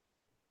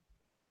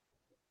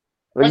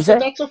 What did you say?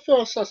 That's a fair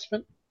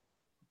assessment.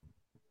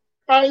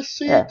 I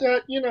see that,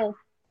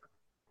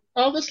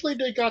 obviously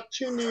they got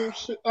two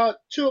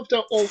of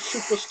their old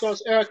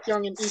superstars, Eric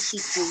Young and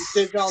EC3.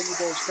 They value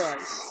those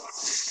guys.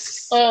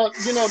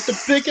 The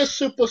biggest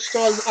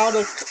superstars out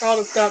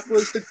of that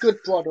was the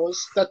Good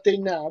Brothers that they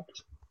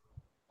nabbed.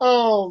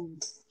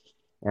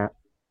 Yeah.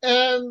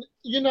 And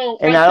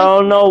I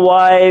don't know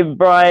why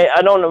Brian.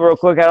 I don't know real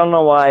quick. I don't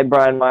know why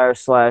Brian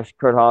Myers /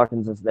 Kurt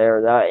Hawkins is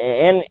there.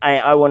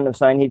 I wouldn't have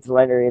signed Heath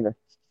Slater either.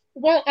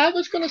 Well, I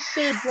was gonna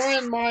say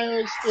Brian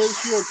Myers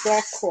is your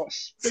dark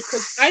horse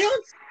because I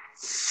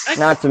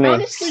can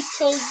honestly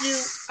tell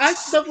you I've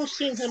never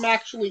seen him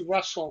actually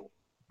wrestle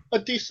a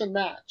decent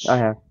match. I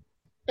have.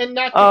 And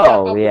not get that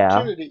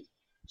opportunity. Yeah.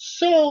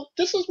 So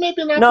this is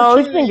maybe an No,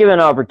 he's been opportunity. given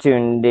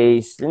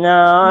opportunities. No,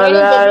 Not in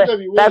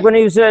back WWE. when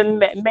he was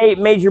in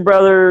Major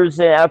Brothers,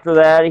 after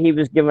that, he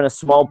was given a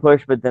small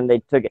push, but then they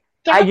took it.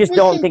 I That just was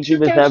don't in think he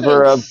was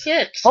ever a.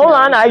 2006, Hold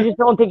on, man. I just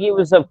don't think he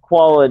was a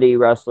quality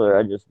wrestler.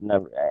 I just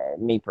never,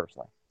 me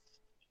personally.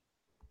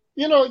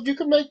 You know, you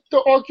could make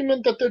the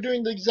argument that they're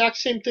doing the exact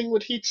same thing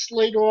with Heath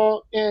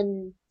Slater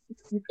in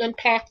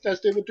Impact as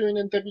they were doing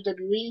in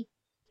WWE.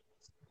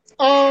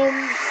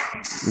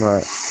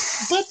 Right.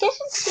 But it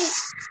doesn't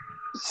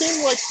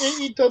seem like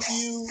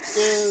AEW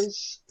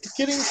is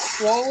getting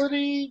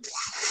quality.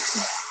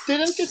 They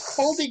didn't get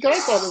quality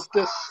guys out of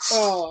this,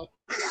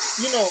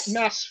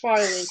 mass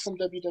firing from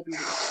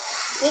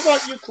WWE. What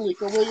about you,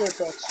 Kaliko? What are your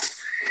thoughts?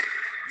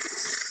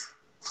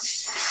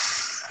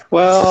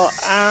 Well,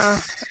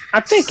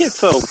 I think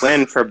it's a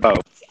win for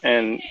both,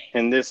 and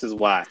this is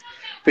why,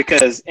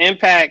 because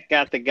Impact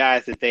got the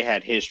guys that they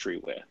had history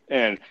with,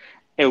 and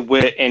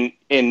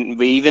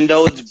even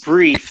though it's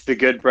brief, the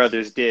Good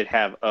Brothers did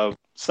have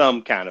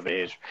some kind of a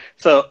history.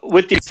 So,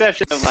 with the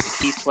exception of like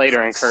Heath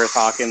Slater and Kurt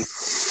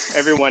Hawkins,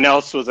 everyone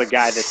else was a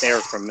guy that they were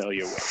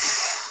familiar with.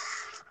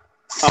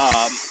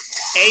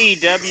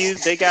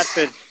 AEW,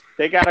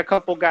 they got a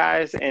couple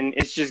guys, and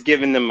it's just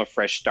giving them a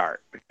fresh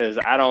start because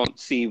I don't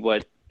see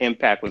what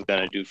Impact was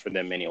going to do for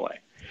them anyway.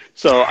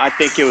 So I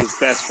think it was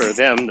best for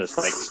them to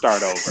like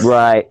start over.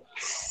 Right.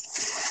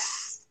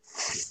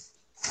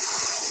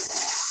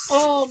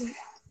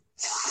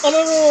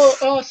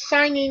 Another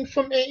signing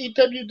from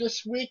AEW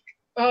this week.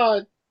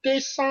 They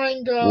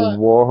signed.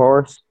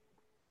 Warhorse.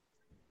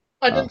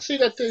 I didn't see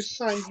that they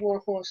signed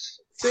Warhorse.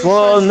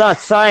 Not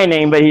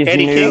signing, but he's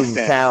Eddie new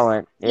Kingston.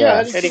 talent.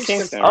 Yeah, Yeah. Eddie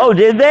Kingston. Oh,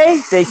 did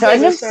they? They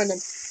signed him? Signed him.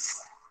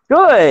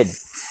 Good.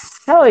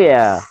 Hell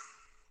yeah.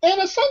 In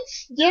a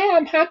sense, yeah,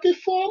 I'm happy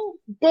for him,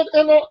 but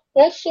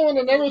also in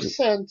another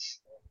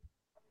sense,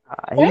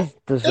 He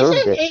deserved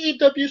isn't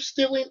it. AEW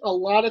stealing a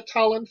lot of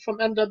talent from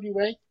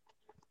NWA?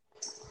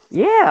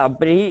 Yeah,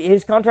 but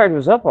his contract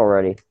was up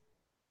already.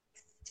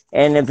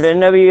 And if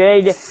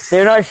NWA,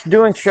 they're not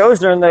doing shows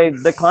during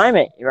the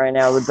climate right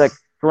now with the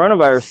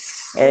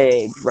coronavirus.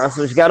 Hey,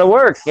 wrestlers got to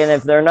work, and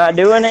if they're not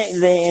doing it,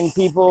 and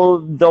people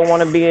don't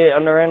want to be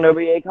under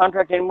NWA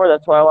contract anymore,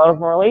 that's why a lot of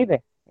them are leaving.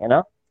 You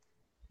know.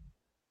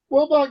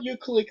 What about you,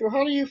 Kaliko?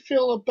 How do you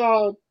feel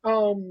about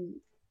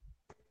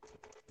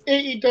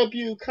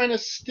AEW kind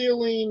of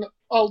stealing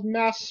a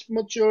mass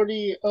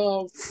majority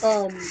of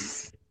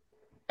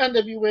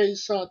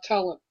NWA's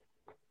talent?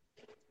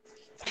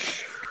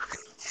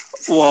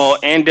 Well,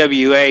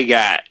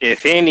 NWA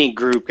if any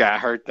group got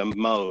hurt the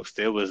most,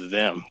 it was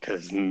them.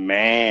 Because,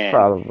 man,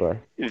 Probably.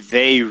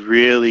 They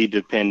really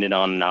depended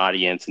on an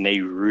audience, and they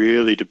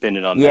really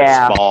depended on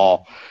Yeah.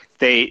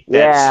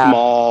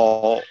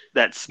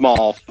 that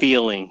small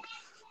feeling.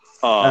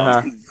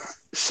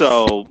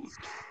 So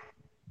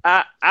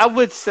I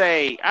would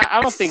say I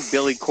don't think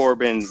Billy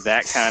Corgan's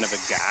that kind of a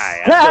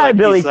guy. I feel like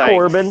Billy he's like,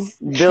 Corgan.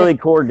 Billy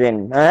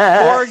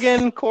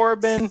Corgan.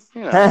 Corbin,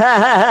 you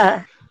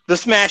know. The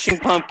Smashing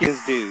Pumpkins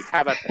dude.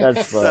 How about that?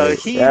 That's funny.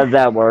 So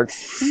that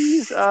works.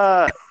 He's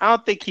I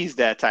don't think he's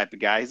that type of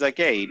guy. He's like,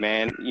 hey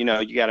man, you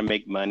got to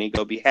make money,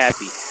 go be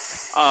happy.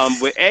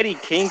 With Eddie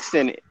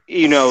Kingston,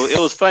 it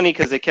was funny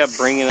because they kept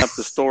bringing up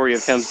the story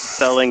of him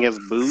selling his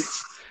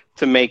boots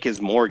to make his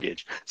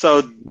mortgage.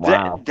 So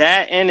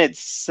that in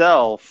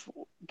itself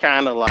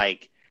kind of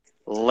like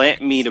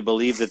lent me to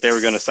believe that they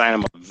were going to sign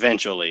him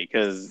eventually,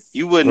 because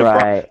you wouldn't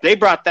have they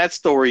brought that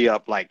story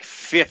up like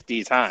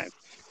 50 times.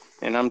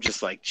 And I'm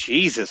just like,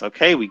 Jesus,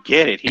 okay, we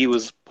get it. He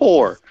was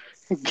poor.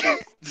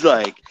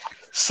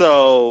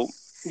 So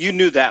you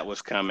knew that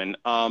was coming.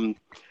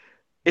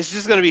 It's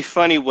just going to be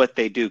funny what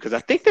they do, because I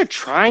think they're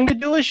trying to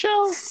do a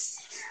show.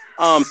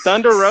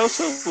 Thunder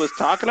Rosa was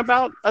talking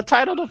about a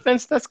title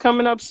defense that's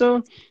coming up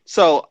soon.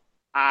 So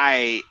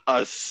I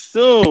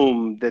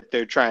assume that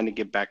they're trying to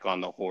get back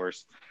on the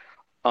horse.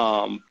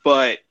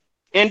 But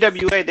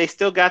NWA, they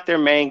still got their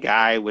main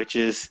guy, which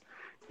is,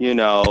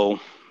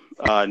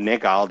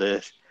 Nick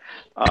Aldis.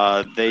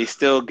 They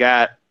still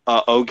got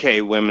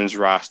okay women's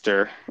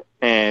roster,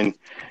 and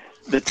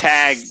the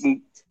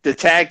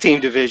tag team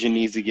division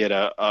needs to get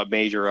a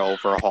major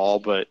overhaul.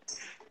 But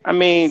I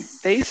mean,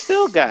 they'll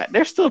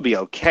still be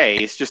okay.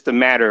 It's just a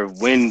matter of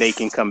when they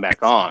can come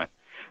back on.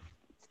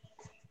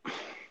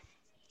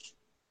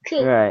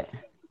 Right.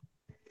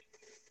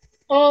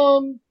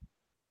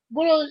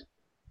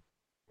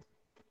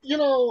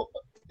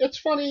 It's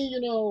funny,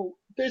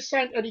 they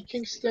signed Eddie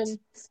Kingston,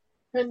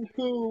 and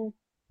who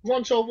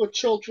runs over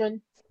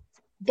children,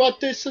 but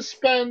they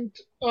suspend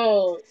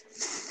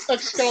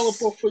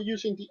Excalibur for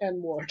using the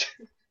N-word.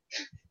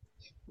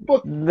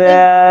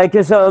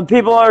 Because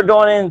people are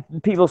going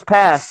in people's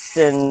past,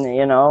 and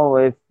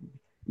if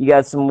you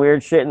got some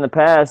weird shit in the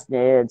past,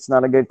 it's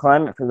not a good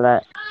climate for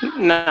that.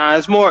 Nah,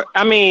 it's more.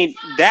 I mean,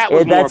 that's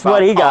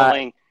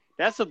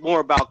more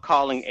about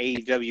calling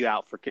AEW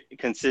out for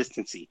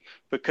consistency,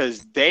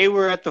 because they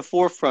were at the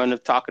forefront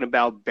of talking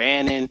about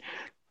banning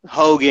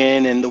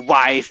Hogan and the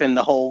wife and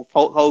the whole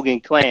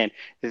Hogan clan,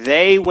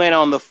 they went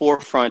on the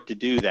forefront to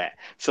do that.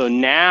 So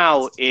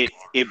now it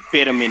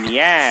bit them in the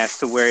ass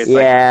to where it's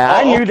like, Yeah,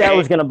 I oh, knew that okay,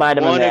 was gonna bite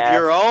him in one the of ass.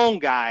 your own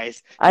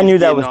guys I is knew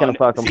that getting was gonna on.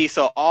 fuck him. See,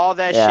 so all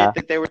that Yeah. shit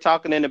that they were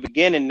talking in the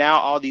beginning, now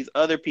all these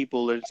other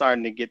people are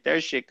starting to get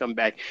their shit come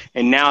back,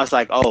 and now it's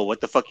like, oh, what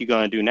the fuck you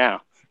gonna do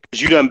now?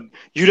 Because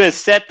you done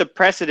set the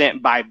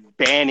precedent by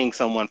banning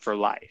someone for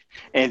life.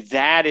 And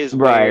that is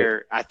Right.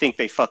 where I think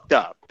they fucked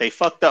up. They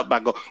fucked up by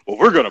going, well,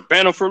 we're going to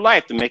ban them for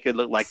life to make it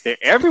look like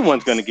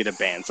everyone's going to get a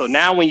ban. So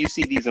now when you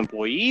see these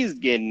employees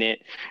getting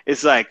it,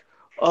 it's like,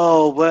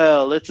 oh,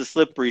 well, it's a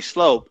slippery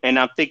slope. And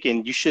I'm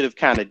thinking you should have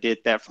kind of did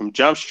that from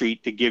Jump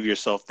Street to give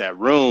yourself that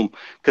room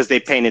because they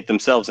painted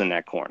themselves in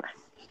that corner.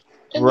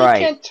 And Right.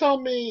 you can't tell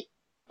me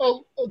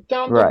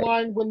down the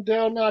line when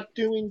they're not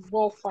doing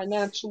well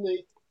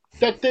financially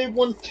that they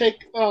wouldn't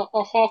take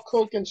a Hulk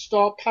Hogan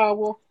star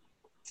power.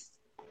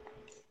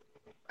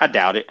 I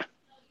doubt it.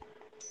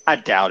 I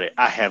doubt it.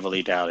 I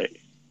heavily doubt it.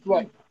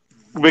 Right.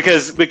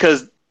 Because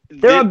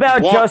they're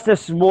about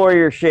justice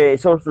warrior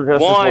shit, social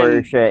justice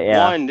warrior shit.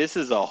 Yeah. One, this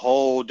is a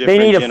whole different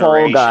They need generation. a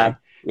fall guy.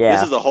 Yeah.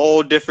 This is a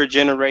whole different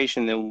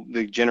generation than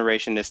the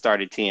generation that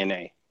started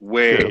TNA.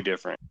 Way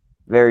different.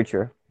 Very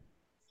true.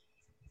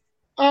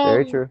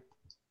 Very true.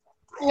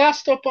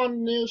 Last up on the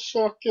news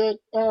circuit,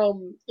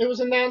 it was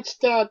announced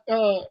that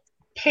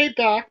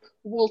Payback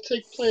will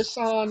take place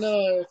on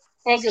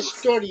August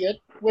 30th,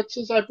 which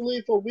is, I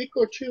believe, a week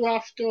or two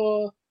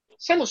after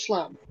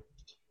SummerSlam.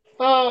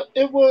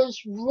 It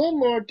was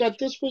rumored that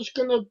this was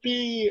going to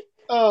be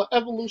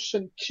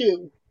Evolution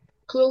 2.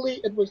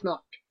 Clearly, it was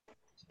not.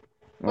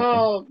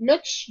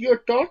 Mitch,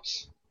 your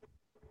thoughts?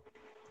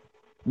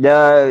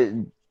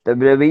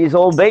 WWE's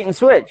old bait and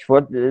switch.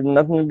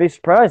 Nothing to be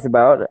surprised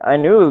about. I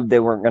knew they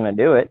weren't going to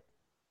do it.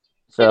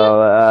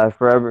 So,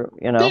 forever,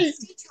 you know.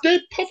 They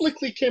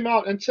publicly came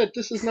out and said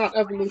this is not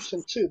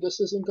Evolution 2. This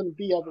isn't going to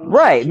be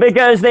Evolution 2.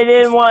 Because they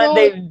didn't want,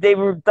 they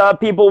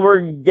thought people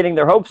were getting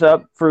their hopes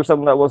up for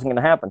something that wasn't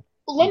going to happen.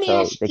 Let me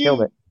ask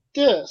you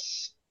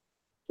this.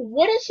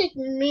 What does it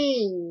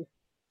mean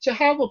to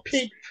have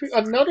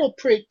another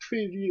paid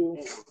preview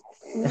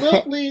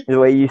literally the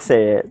way you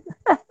say it.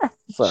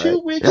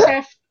 2 weeks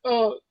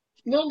after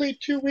literally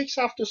 2 weeks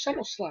after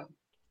SummerSlam?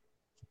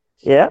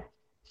 Yeah.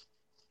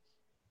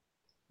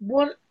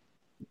 What?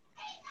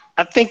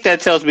 I think that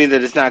tells me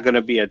that it's not going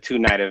to be a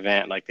 2-night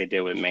event like they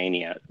did with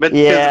Mania. But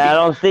I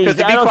don't see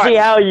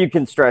how you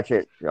can stretch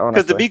it.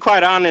 Because to be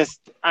quite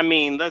honest, I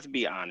mean, let's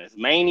be honest.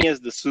 Mania is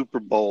the Super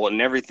Bowl,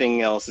 and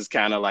everything else is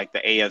kind of like the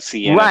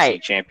AFC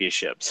NFC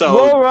Championship. So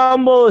Royal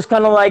Rumble is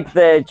kind of like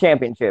the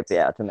championship,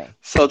 to me.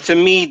 So to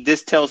me,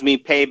 this tells me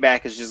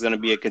Payback is just going to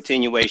be a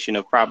continuation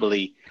of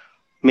probably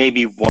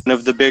maybe one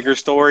of the bigger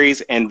stories,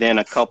 and then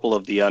a couple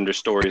of the under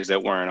stories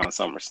that weren't on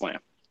SummerSlam.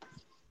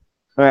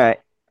 All right.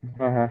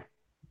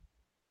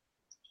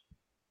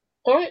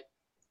 All right,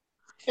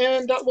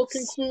 and that will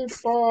conclude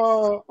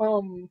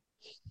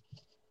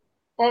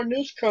our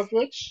news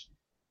coverage.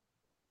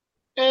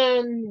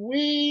 And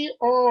we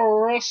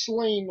are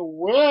wrestling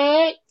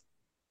with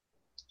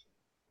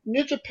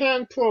New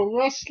Japan Pro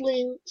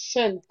Wrestling,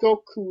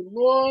 Sengoku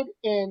Lord,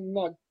 and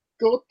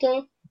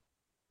Nagota.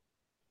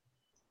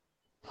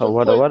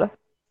 What?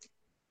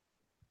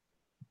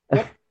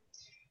 Yep.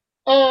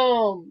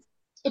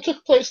 It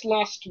took place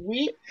last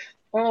week.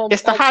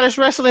 It's the hottest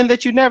wrestling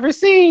that you've never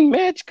seen,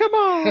 Mitch. Come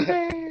on,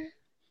 man.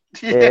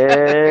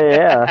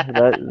 That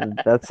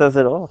says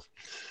it all.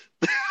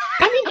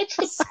 It's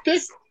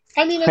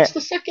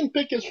the second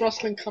biggest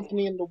wrestling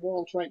company in the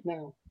world right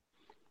now.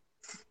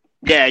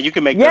 Yeah, you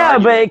can make that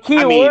argument. But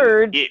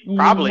keyword,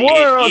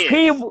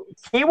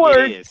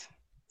 keyword,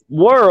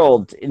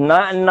 world,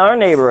 not in our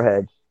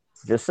neighborhood.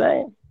 Just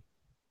saying.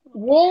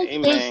 World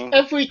is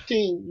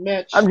everything,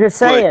 Mitch. I'm just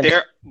saying.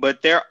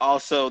 But they're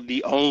also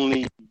the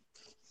only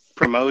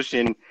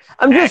promotion.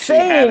 I'm just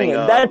saying.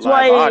 That's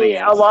why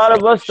a lot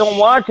of us don't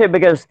watch it,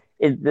 because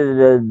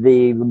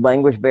the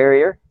language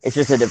barrier. It's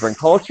just a different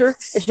culture.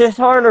 It's just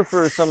harder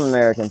for some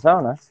Americans, I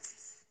don't know.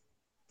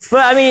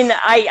 But I mean,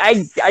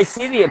 I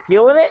see the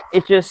appeal in it.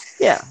 It's just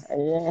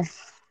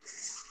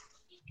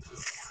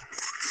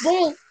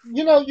Well,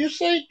 you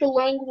say the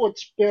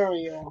language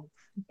barrier,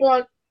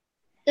 but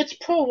it's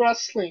pro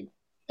wrestling.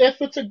 If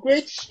it's a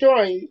great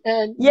story,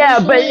 and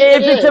but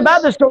if it's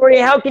about the story,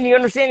 how can you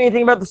understand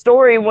anything about the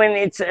story when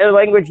it's a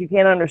language you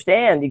can't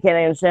understand? You can't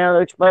understand how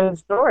to explain the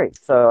story.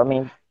 So I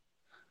mean,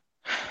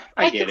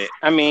 I get it.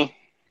 I mean,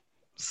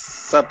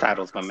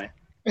 subtitles, my man.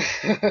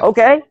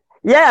 Okay.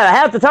 Yeah,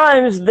 half the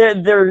times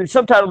they're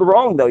subtitled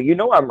wrong, though. You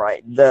know I'm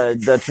right.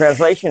 The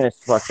translation is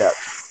fucked up.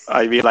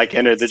 I'd be like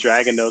Enter the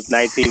Dragon, those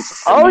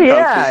 19th. Oh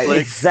yeah,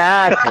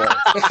 exactly.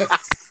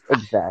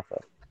 Exactly.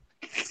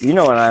 You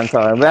know what I'm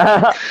talking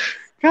about.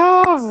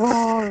 Come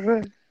on,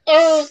 man.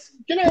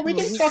 We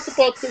didn't talk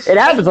about this. It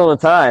happens all the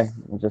time.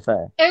 I'm just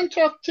saying. And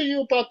talk to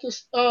you about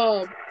this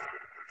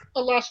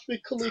last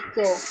week,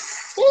 Kaliko.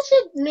 What does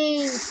it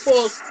mean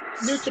for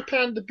New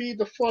Japan to be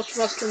the first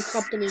wrestling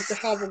company to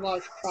have a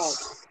live crowd?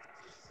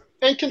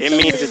 and It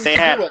means that continuing they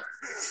to had. do it.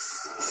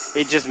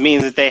 It just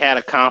means that they had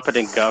a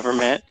competent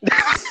government.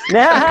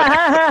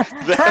 That's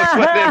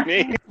what it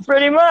means.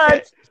 Pretty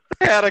much.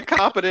 They had a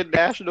competent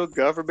national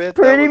government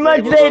that Pretty was much.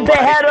 able They to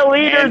had a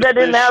leader handle that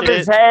didn't this have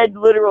his shit. head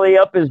literally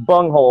up his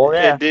bunghole.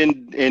 Yeah. It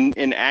didn't,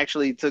 and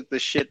actually took the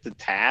shit to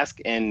task,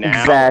 and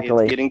now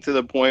Exactly. it's getting to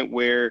the point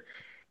where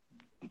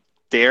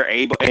they're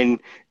able, and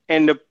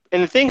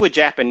the thing with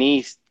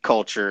Japanese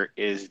culture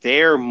is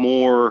they're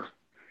more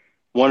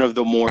one of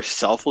the more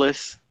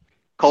selfless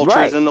cultures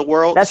Right. in the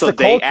world. That's so the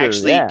they culture,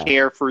 actually yeah.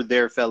 care for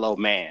their fellow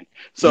man.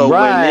 So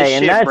when Right, this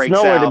and shit that's breaks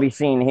nowhere to out, be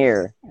seen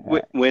here.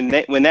 when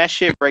that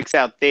shit breaks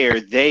out there,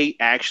 they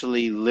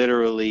actually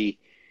literally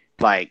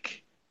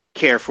like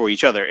care for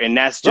each other, and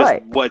that's just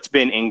Right. what's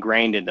been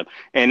ingrained in them.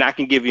 And I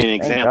can give you an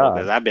Thank example God.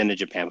 because I've been to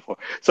Japan before.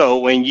 So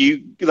when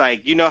you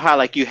like, you know how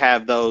like you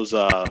have those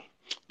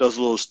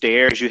little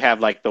stairs, you have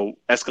like the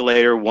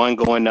escalator, one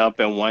going up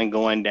and one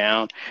going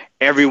down.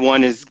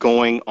 Everyone is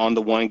going on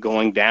the one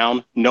going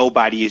down.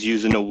 Nobody is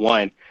using the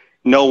one.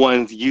 No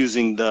one's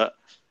using the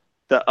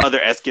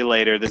other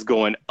escalator that's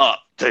going up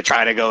to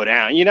try to go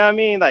down. You know what I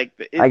mean? Like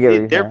I get what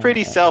you're they're saying,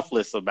 pretty yeah.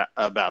 selfless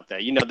about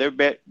that. You know,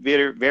 they're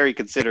very, very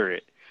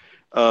considerate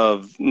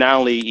of not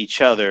only each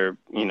other,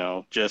 you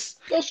know, just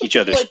Those are each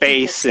other's great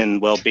space people.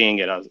 and well-being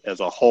as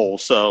a whole.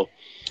 So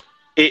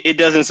it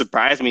doesn't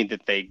surprise me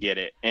that they get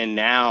it. And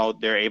now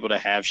they're able to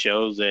have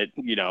shows that,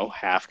 you know,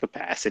 have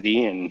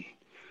capacity and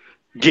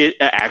get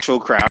an actual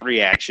crowd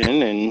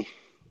reaction. And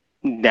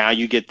now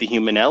you get the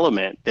human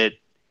element that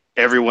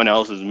everyone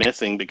else is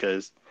missing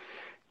because,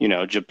 you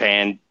know,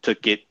 Japan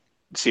took it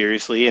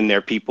seriously and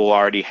their people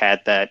already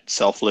had that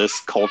selfless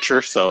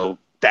culture. So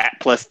that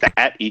plus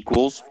that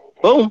equals,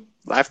 boom,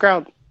 live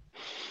crowd.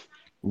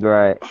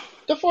 Right.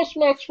 The first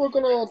match we're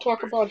gonna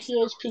talk about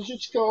here is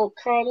Kazuchika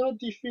Okada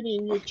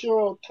defeating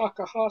Yujiro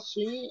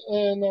Takahashi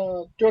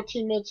in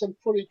 13 minutes and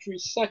 43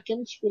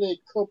 seconds with a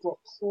Cobra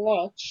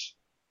Clutch.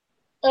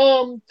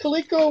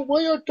 Kaliko,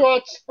 what are your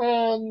thoughts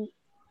on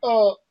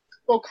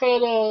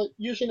Okada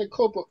using a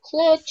Cobra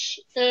Clutch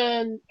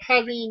and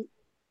having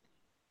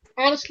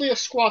honestly a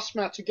squash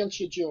match against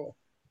Yujiro?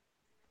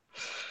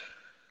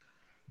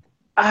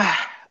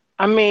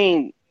 I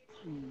mean,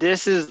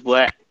 this is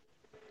what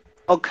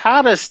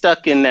Okada's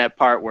stuck in that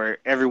part where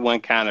everyone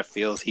kind of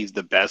feels he's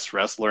the best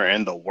wrestler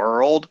in the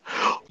world,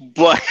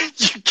 but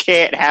you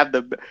can't have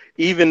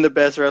even the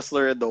best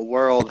wrestler in the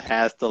world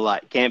has to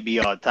can't be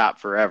on top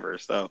forever.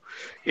 So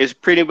it's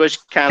pretty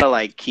much kind of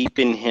like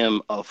keeping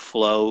him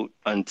afloat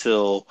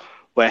until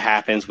what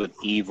happens with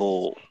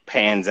Evil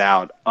pans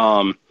out.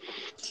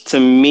 To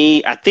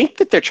me, I think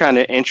that they're trying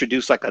to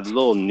introduce like a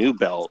little new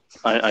belt,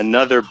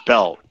 another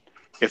belt,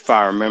 if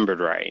I remembered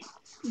right.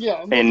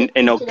 Yeah, we'll and get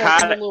into that in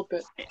Okada, a little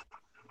bit.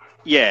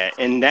 yeah,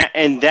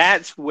 and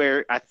that's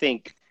where I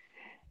think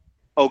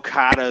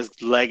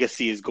Okada's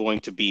legacy is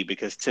going to be,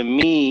 because to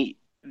me,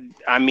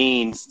 I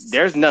mean,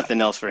 there's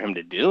nothing else for him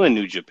to do in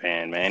New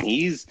Japan, man.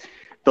 He's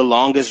the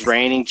longest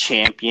reigning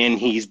champion.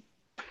 He's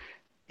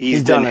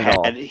done it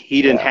all.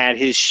 He didn't had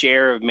his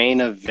share of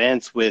main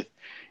events with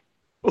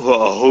a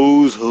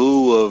who's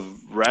who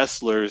of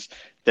wrestlers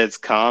that's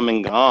come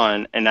and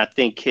gone, and I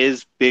think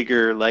his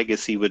bigger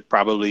legacy would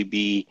probably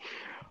be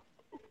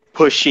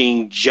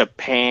pushing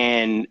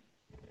Japan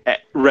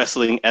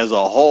wrestling as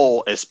a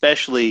whole,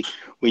 especially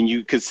when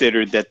you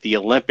consider that the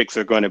Olympics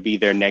are going to be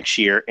there next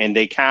year, and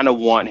they kind of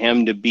want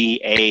him to be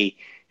a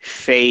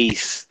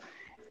face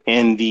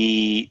in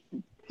the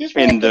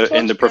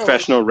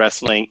professional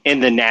wrestling, in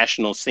the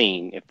national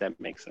scene, if that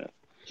makes sense.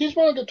 He's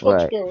one of the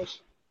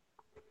torchbearers.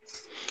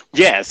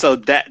 Yeah, so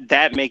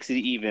that makes it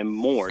even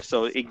more.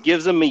 So it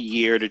gives him a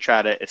year to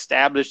try to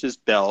establish this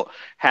belt,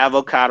 have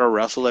Okada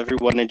wrestle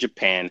everyone in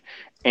Japan,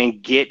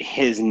 and get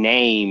his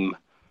name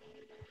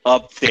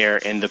up there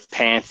in the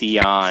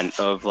pantheon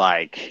of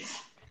like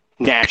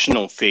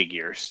national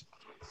figures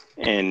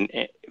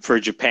and for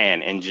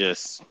Japan, and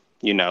just,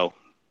 you know,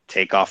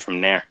 take off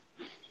from there.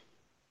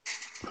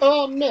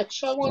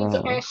 Mitch, I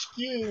wanted to ask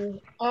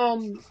you,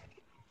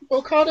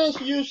 Okada's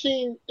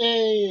using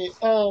a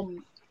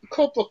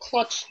Cobra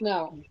Clutch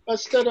now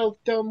instead of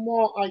the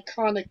more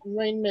iconic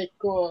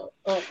Rainmaker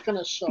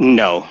finisher.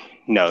 No,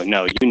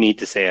 you need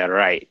to say it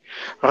right.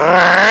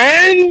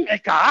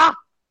 Rainmaker.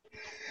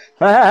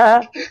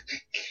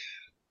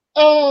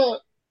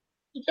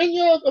 In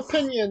your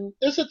opinion,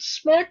 is it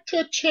smart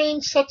to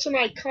change such an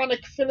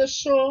iconic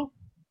finisher,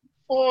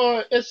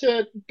 or is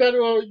it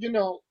better, you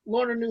know,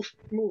 learn a new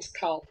move,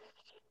 pal?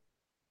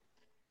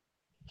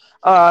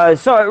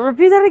 Sorry,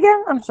 repeat that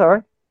again? I'm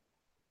sorry.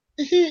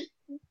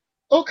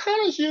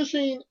 Okada's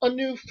using a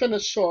new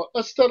finisher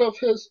instead of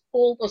his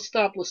old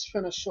established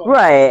finisher.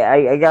 Right,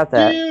 I got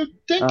that. Do you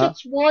think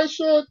it's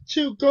wiser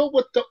to go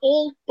with the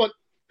old but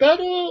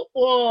better,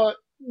 or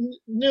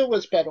new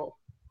is better?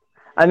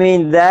 I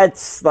mean,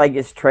 that's like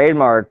his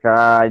trademark.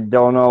 I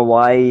don't know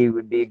why he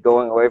would be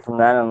going away from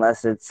that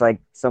unless it's like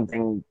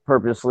something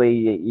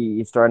purposely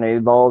he's trying to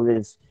evolve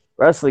his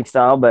wrestling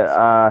style. But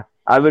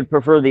I would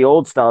prefer the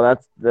old style.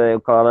 That's the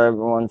Okada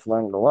everyone's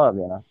learned to love,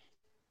 you know.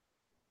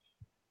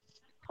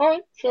 All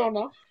right, fair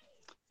enough.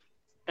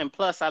 And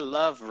plus, I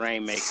love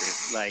Rainmaker.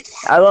 Like,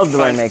 I love the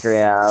fun, Rainmaker.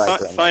 Yeah, I like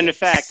the fun Rainmaker.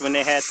 fact: when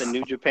they had the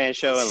New Japan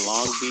show in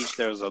Long Beach,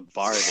 there was a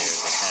bar there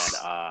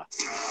that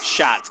had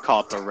shots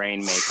called the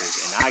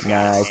Rainmakers, and I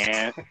got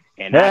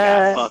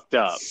Nice. fucked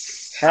up.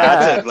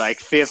 I took like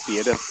 50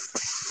 of them,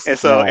 and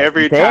so Nice.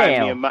 every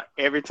Damn.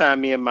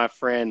 time me and my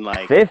friend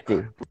like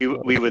 50.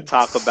 we would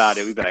talk about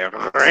it, we'd be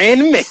like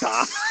Rainmaker.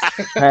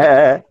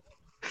 50.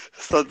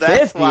 So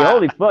that's why.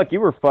 Holy fuck, you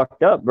were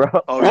fucked up, bro.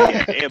 Oh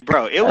yeah,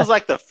 bro. It was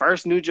like the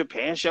first New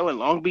Japan show in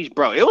Long Beach,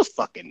 bro. It was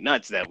fucking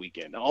nuts that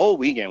weekend. The whole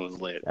weekend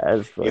was lit.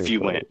 That's If you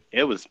funny. went,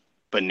 it was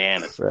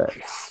bananas. Right.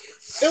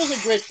 It was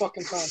a great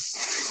fucking time.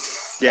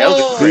 Yeah, it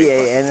was a great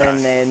And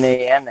fucking then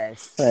time. the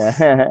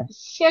MS.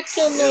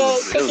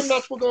 Second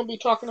match we're going to be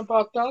talking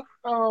about that.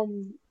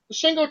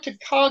 Shingo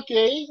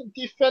Takagi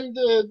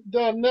defended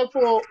the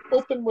Never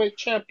Openweight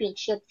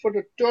Championship for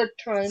the third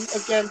time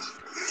against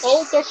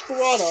El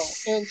Desperado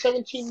in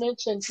 17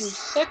 minutes and 3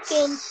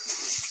 seconds.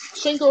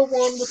 Shingo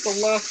won with the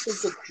last of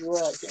the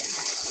dragon.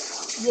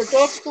 Your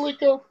thoughts,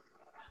 Kaliko?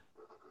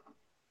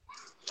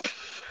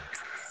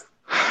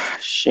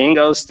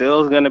 Shingo's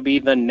still going to be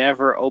the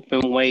never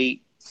open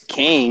weight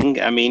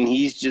king. I mean,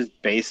 he's just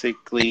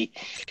basically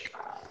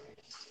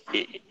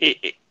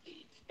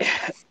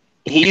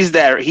he's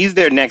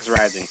their next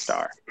rising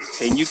star,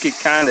 and you could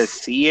kind of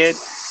see it.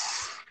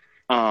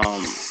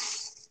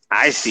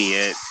 I see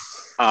it.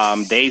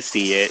 They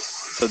see it,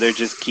 so they're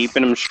just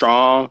keeping him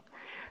strong,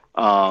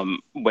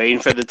 waiting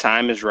for the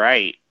time is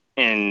right,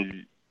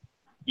 and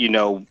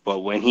but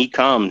when he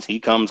comes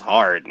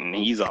hard, and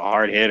he's a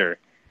hard hitter.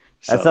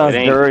 That So sounds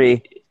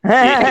dirty.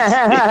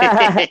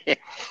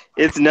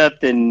 It's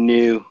nothing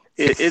new.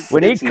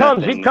 When he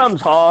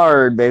comes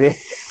hard, baby.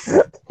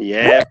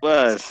 Yeah, it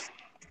was.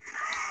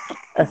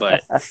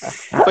 But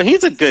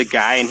he's a good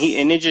guy, and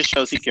it just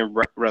shows he can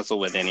wrestle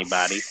with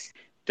anybody,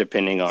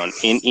 depending on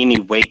in any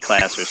weight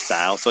class or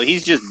style. So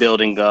he's just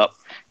building up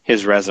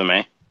his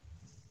resume.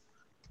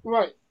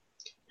 Right.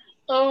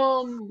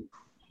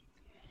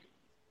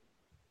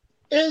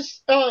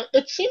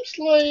 It seems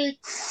like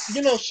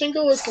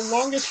Shingo is the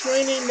longest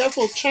reigning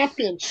Neville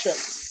champion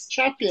because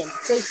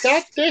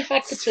they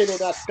hot potato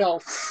that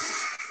belt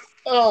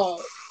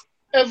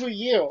every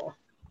year,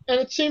 and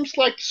it seems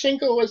like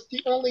Shingo is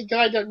the only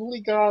guy that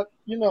really got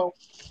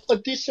a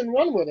decent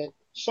run with it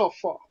so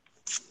far.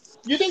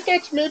 You think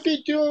that's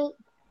maybe due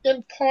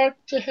in part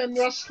to him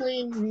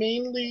wrestling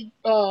mainly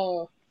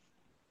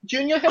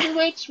junior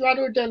heavyweights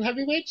rather than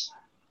heavyweights?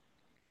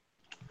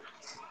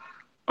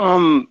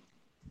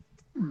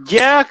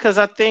 Yeah, because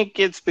I think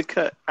it's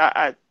because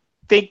I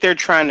think they're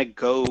trying to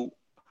go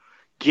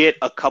get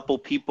a couple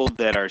people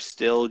that are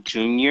still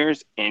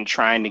juniors and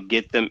trying to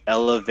get them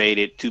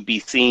elevated to be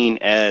seen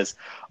as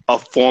a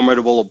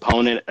formidable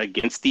opponent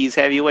against these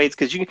heavyweights.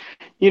 Because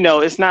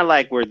it's not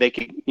like where they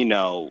could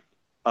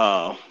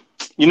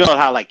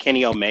how like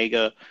Kenny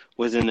Omega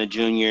was in the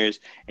juniors,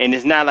 and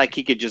it's not like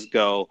he could just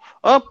go,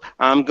 "Oh,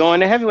 I'm going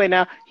to heavyweight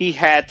now." He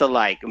had to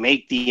like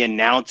make the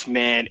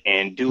announcement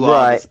and do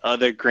all this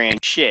other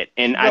grand shit.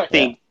 And I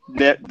think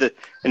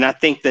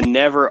the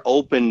never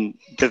open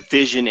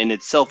division in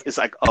itself is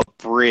like a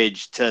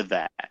bridge to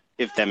that,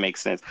 if that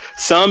makes sense.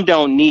 Some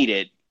don't need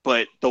it,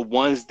 but the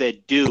ones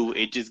that do,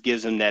 it just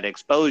gives them that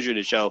exposure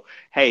to show,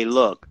 hey,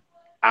 look,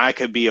 I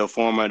could be a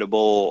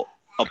formidable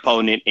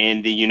opponent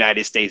in the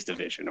United States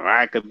division, or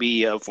I could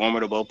be a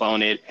formidable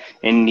opponent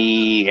in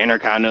the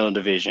Intercontinental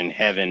division.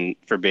 Heaven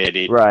forbid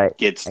it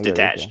gets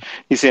detached.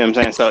 You see what I'm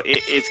saying? So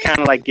it's kind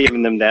of like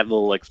giving them that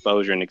little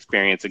exposure and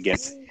experience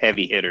against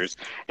heavy hitters.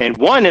 And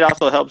one, it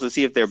also helps to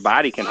see if their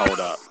body can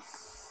hold up.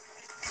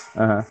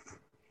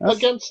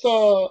 Against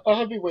a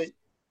heavyweight.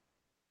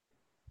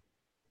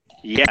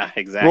 Yeah,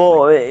 exactly.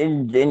 Well,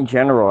 in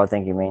general, I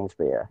think he means,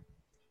 but yeah.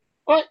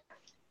 Right.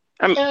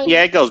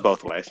 Yeah, it goes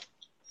both ways.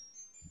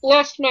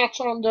 Last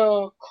match on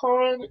the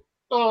card,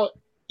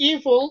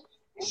 Evil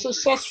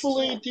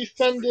successfully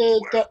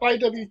defended the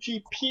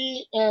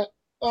IWGP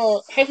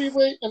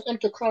Heavyweight and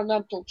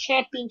Intercontinental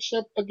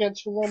Championship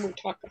against Hiromu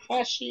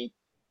Takahashi.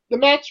 The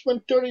match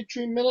went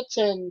 33 minutes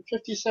and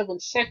 57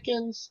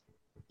 seconds.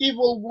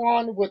 Evil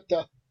won with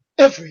the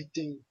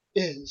 "Everything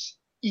is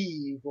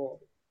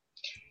Evil."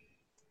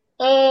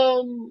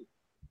 Hiromu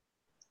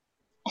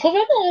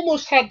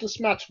almost had this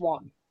match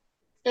won.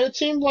 And it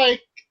seemed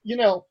like,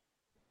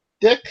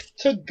 Dick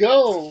to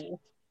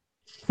go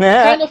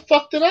kind of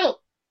fucked it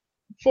up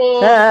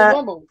for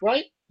Hiromu,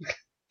 right?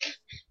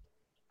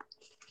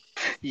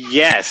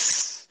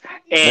 Yes.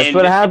 And that's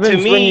what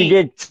happens when you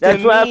get.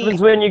 That's what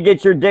happens when you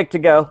get your dick to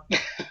go.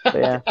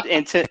 Yeah.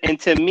 And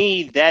to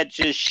me, that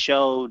just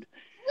showed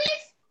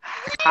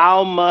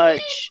how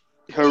much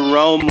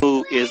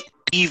Hiromu is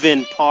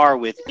even par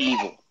with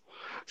Evil.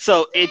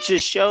 So it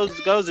just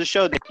goes to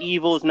show that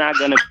Evil is not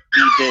going to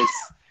be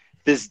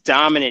this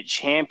dominant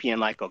champion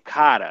like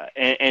Okada,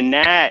 and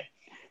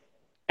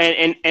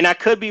I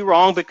could be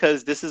wrong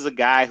because this is a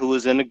guy who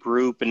is in a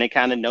group and they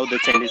kind of know the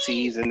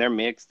tendencies and they're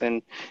mixed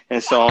and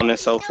so on and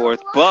so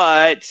forth.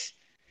 But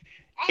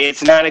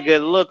it's not a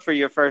good look for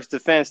your first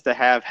defense to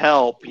have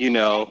help,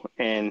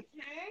 and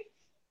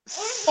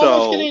Almost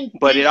so, getting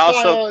but it beat by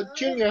also a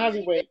junior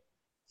heavyweight.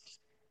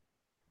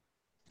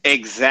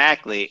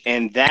 exactly,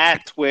 and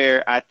that's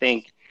where I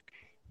think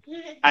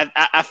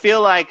I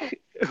feel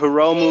like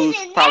Hiromu's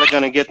probably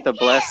going to get the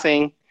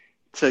blessing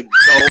to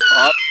go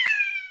up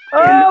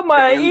Oh,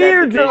 my in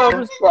that division.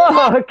 eardrums!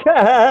 Fuck!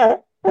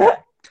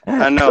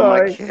 I know my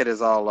Sorry. kid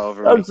is all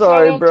over I'm me.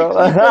 sorry, Shout out to bro.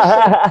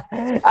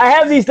 Cleveland. I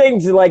have these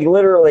things like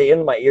literally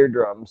in my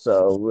eardrum,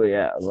 so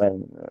yeah,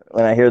 when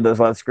I hear those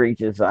loud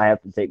screeches, I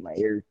have to take my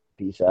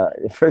earpiece out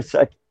for a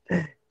second.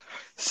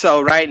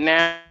 So right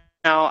now,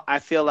 I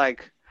feel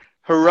like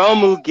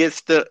Hiromu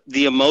gets the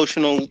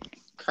emotional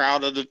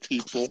crowd of the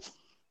people.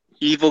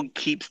 Evil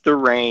keeps the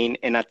reign,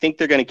 and I think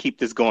they're going to keep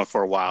this going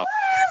for a while.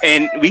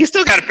 And we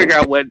still got to figure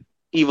out what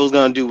Evil's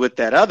going to do with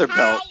that other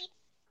belt,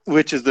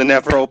 which is the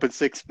never open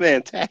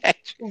 6-man tag Right.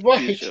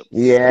 championship. Because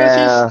he's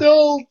Yeah,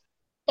 still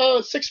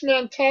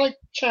 6-man tag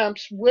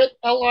champs with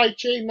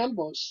LIJ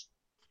members.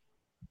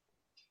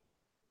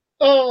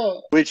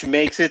 Which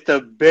makes it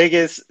the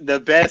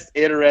best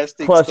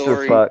interesting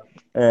story, clusterfuck.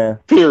 Yeah,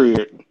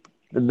 period.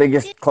 the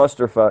biggest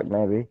clusterfuck,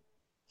 maybe.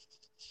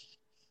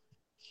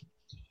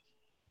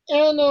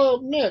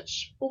 And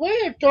Mitch, what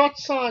are your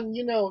thoughts on,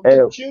 the Hey,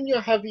 junior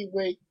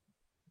heavyweight?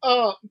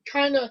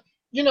 Kind of,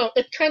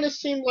 it kind of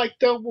seemed like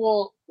there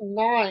were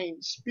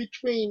lines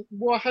between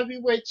where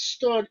heavyweight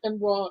stood and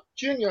where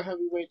junior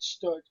heavyweight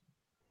stood.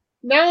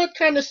 Now it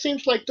kind of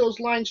seems like those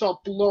lines are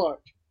blurred.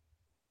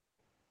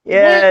 What?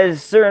 yeah,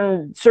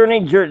 certain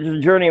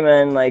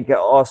journeymen like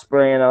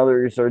Osprey and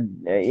others are,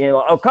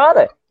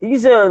 Okada.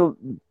 He's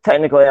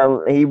technically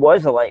he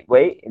was a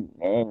lightweight,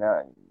 and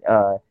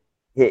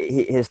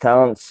his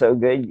talent's so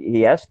good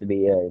he has to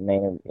be a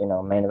main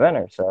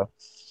eventer. So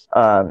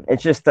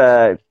it's just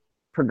a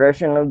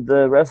progression of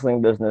the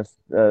wrestling business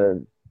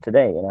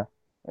today,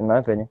 in my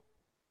opinion.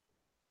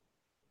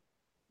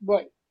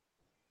 Right.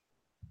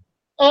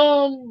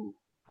 Um,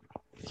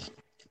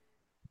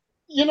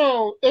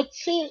 it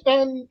seemed,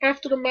 and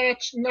after the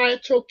match,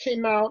 Naito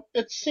came out.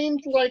 It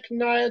seemed like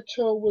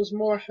Naito was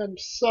more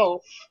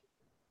himself,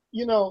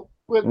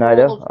 with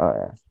Naito,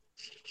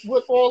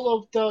 all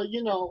of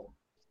the,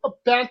 a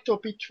banter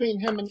between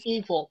him and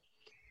Evil.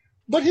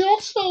 But he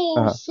also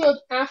uh-huh. said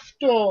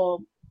after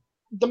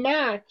the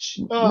match,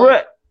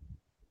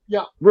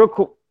 yeah. Real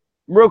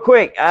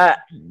quick,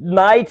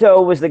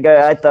 Naito was the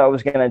guy I thought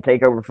was going to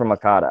take over from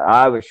Okada.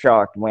 I was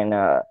shocked when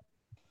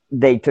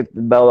they took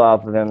the belt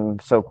off of him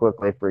so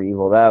quickly for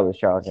Evil. That was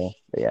shocking.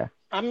 But yeah.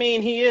 I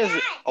mean, he is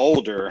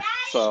older,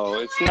 so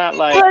it's not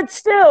like. But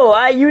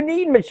still, you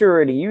need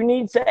maturity. You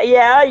need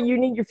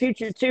your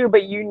future too,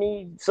 but you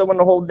need someone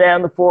to hold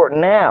down the fort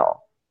now.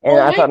 And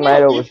Well, I thought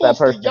right now, Naito was that Evil's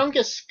the person.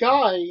 youngest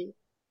guy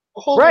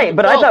holding Right, the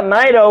but I belt. thought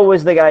Naito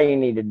was the guy you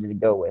needed to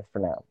go with for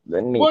now.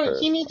 Well,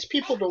 he needs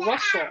people to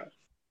wrestle.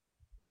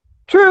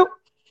 True.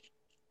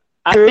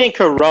 I think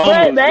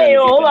Hiromu's But hey,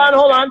 hold guy.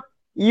 on.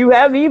 You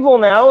have Evil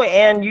now,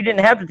 and you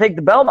didn't have to take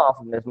the belt off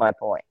him. Is my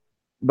point.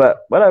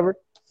 But whatever.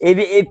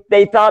 If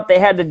they thought they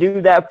had to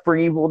do that for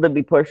Evil to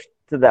be pushed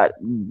to that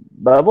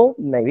level,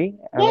 maybe.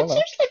 Well, it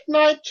seems like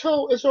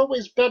Naito is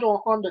always better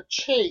on the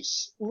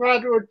chase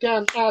rather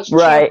than as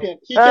Right. champion.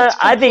 He gets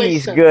I think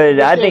he's good.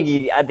 I think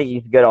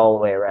he's good all the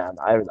way around.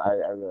 I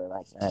really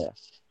like Naito.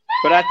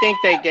 But I think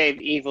they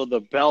gave Evil the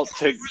belt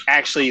to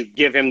actually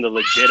give him the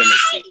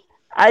legitimacy.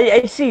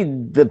 I see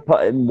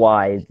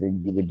why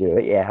you would do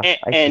it. Yeah.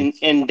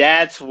 And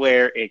that's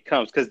where it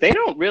comes because they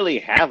don't really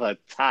have a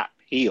top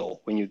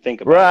heel when you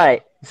think about it.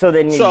 Right. So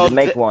they needed to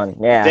make one.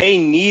 Yeah. They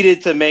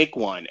needed to make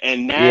one,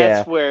 and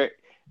that's where.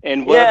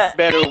 And what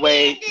better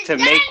way to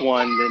make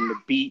one than to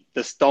beat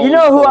the Stone Cold? You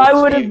know who I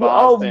would have?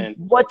 Oh,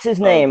 what's his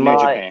name? New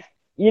Japan.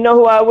 You know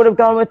who I would have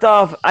gone with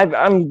off?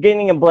 I'm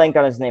getting a blank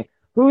on his name.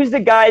 Who's the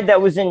guy that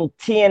was in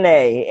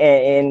TNA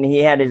and he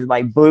had his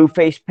like blue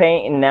face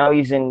paint and now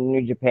he's in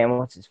New Japan?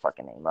 What's his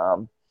fucking name?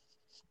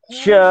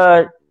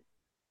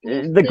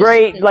 The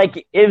great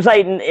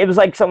it was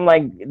like something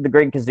like the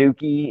Great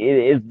Kazuki.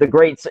 It is the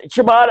Great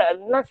Shibata,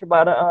 not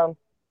Shibata.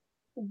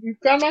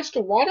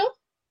 Grandmaster Wada?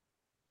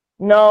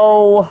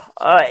 No,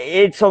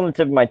 it's on the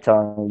tip of my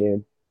tongue,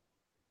 dude.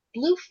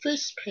 Blue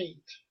face paint.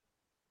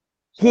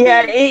 He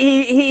had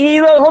he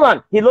hold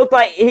on. He looked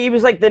like he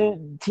was like the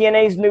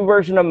TNA's new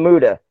version of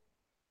Muda.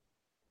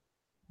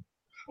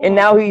 And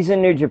now he's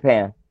in New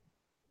Japan.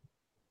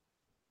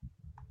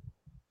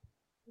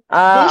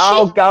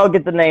 I'll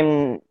get the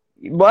name.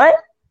 What?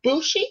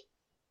 Bushi?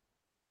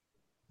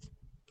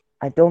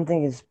 I don't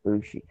think it's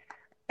Bushi.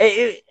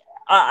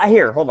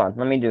 Here, hold on.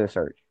 Let me do a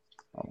search.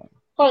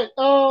 Alright,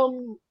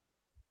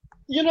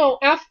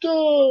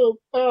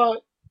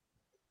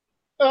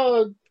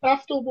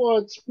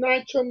 afterwards,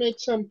 Naito made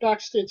some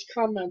backstage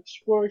comments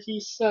where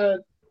he said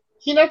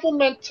he never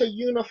meant to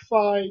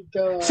unify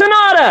the...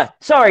 Sonata!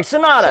 Sorry,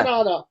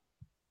 Sonata.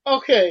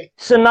 Okay.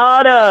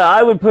 Sonata,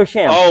 I would push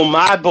him. Oh,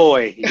 my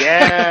boy.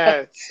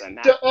 Yes.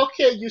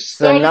 Okay, you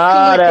started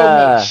Kaliko Sonata.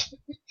 match.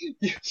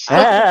 You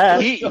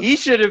started He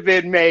should have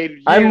been made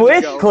years I'm with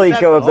ago, but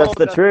Kaliko if that's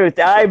the truth.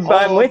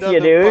 I'm with you,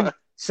 dude.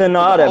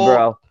 Sonata,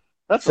 bro.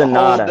 That's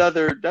Sonata.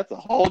 a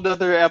whole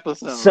nother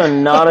episode.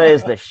 Sonata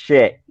is the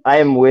shit. I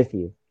am with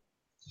you.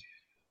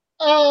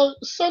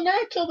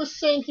 Sonata was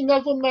saying he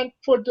never meant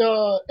for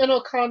the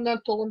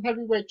Intercontinental and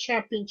Heavyweight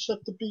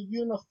Championship to be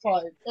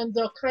unified, and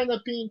they're kind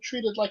of being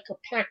treated like a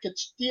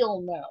package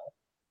deal now.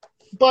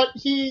 But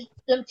he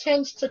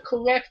intends to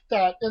correct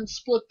that and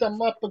split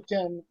them up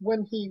again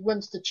when he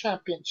wins the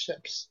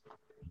championships.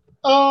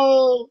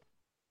 Kaliko,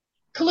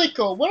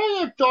 what are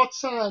your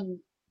thoughts on,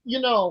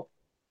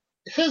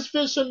 his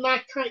vision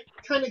not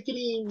kind of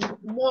getting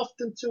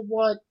morphed into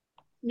what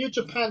New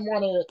Japan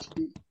wanted it to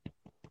be?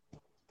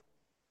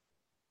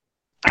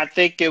 I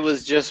think it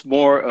was just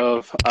more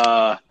of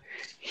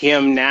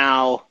him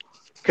now,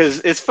 because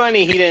it's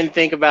funny he didn't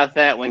think about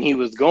that when he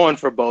was going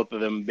for both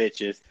of them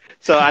bitches.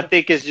 So I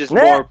think it's just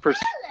more.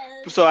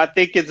 So I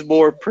think it's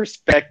more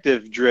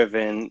perspective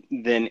driven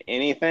than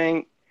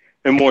anything,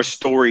 and more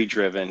story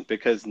driven,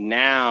 because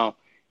now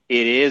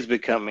it is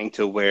becoming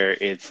to where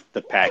it's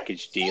the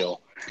package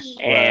deal,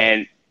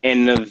 and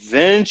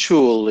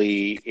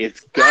eventually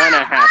it's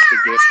gonna have to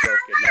get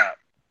broken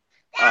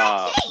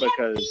up,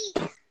 because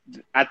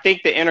I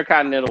think the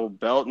Intercontinental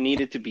belt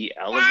needed to be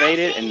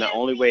elevated, and the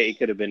only way it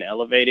could have been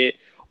elevated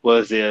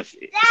was if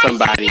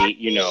somebody,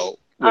 with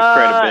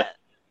credibility,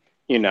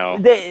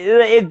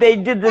 If they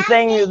did the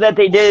thing that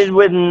they did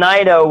with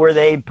Naito, where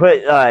they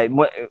put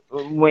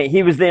when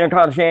he was the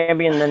Intercontinental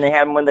champion, then they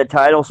had him win the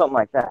title, something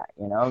like that,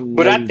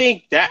 But I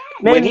think that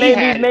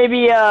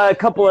maybe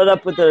couple it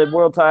up with the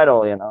world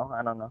title,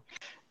 I don't know.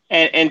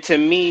 And to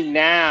me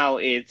now,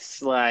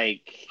 it's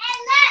like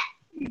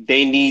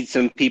they need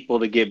some people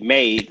to get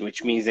made,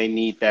 which means they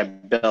need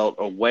that belt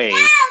away.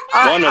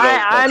 One of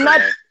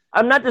those.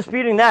 I'm not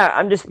disputing that.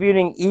 I'm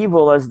disputing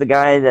Evil as the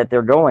guy that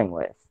they're going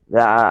with.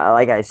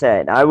 Like I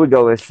said, I would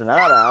go with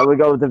Sonata. I would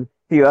go with a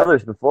few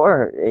others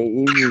before.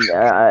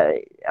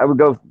 I would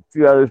go with a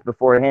few others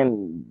before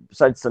him,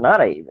 besides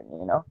Sonata,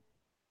 even.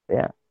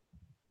 Yeah.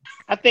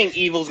 I think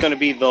Evil's going to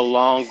be the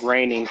long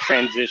reigning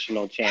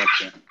transitional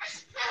champion.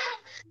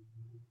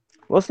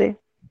 We'll see.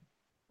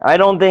 I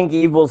don't think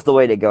Evil's the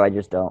way to go. I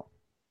just don't.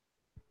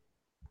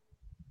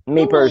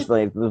 Me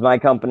personally, if it was my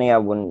company, I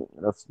wouldn't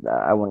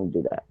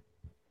do that.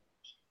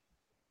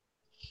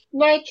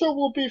 Naito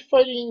will be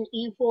fighting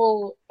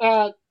Evil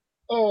at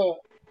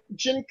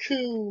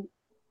Jinku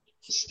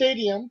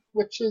Stadium,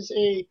 which is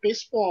a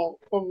baseball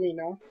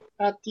arena,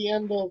 at the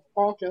end of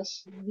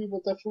August. We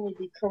will definitely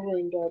be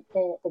covering that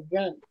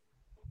event.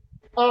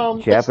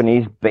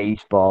 Japanese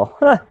baseball.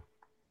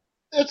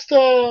 It's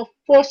the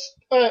first.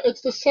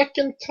 It's the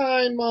second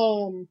time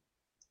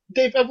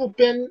they've ever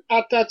been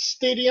at that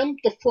stadium.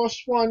 The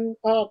first one,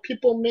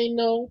 people may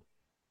know,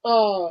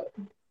 a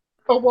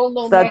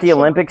well-known. Is that the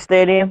Olympic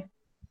Stadium?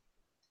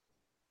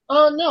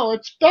 No,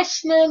 it's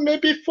best known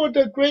maybe for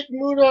the Great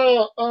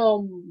Muta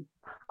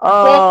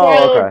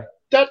okay.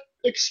 That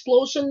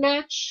explosion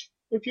match.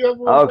 If you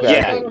ever I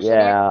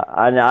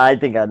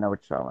think I know what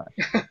you're talking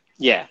about.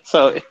 Yeah,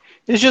 so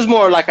it's just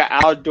more like an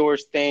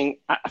outdoors thing.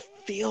 I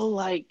feel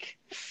like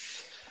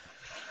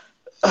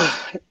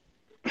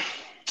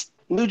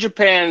New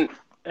Japan,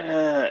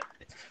 I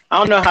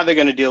don't know how they're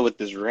going to deal with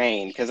this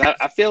reign, because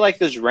I feel like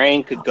this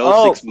reign could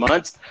go 6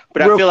 months,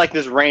 but I feel like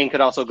this reign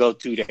could also go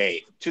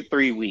 3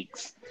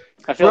 weeks.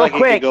 I feel like it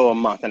could go a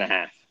month and a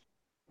half.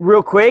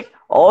 Real quick,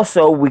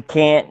 also, we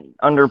can't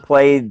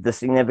underplay the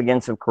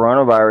significance of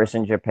coronavirus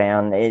in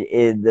Japan.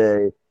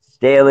 The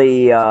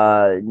daily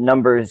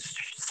numbers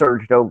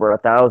surged over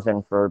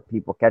 1,000 for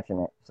people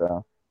catching it,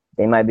 so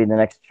they might be the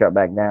next to shut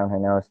back down. Who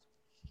knows?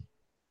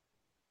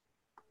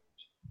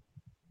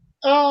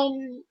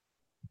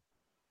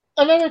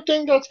 Another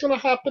thing that's going to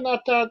happen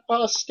at that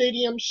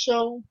stadium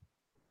show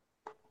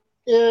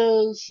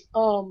is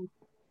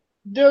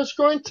there's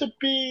going to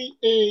be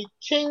a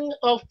King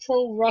of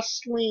Pro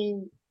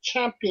Wrestling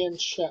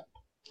Championship.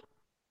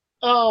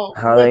 How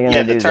are they going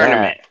to do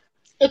tournament.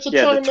 That? It's a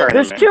tournament.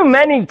 There's too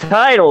many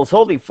titles.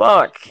 Holy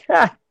fuck!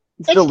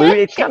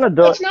 It's kind of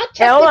dilutes.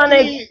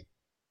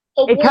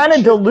 It kind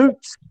of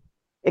dilutes.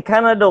 It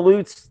kind of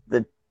dilutes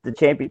the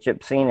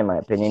championship scene, in my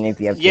opinion. If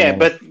you have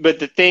but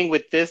the thing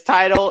with this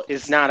title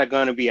is not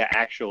going to be an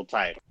actual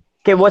title.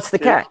 Okay, what's the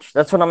catch?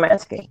 That's what I'm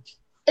asking.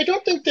 I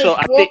don't think they've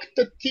worked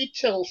the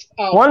details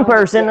out. One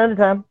person at a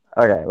time.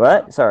 Okay,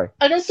 what? Sorry.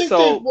 I don't think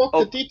they've worked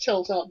the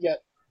details out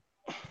yet.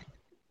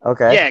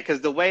 Okay. Yeah,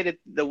 because the way that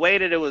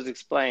it was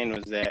explained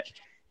was that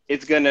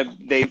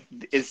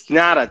it's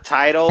not a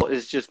title,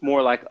 it's just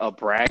more like a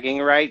bragging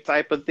right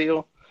type of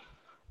deal.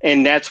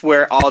 And that's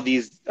where all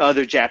these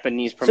other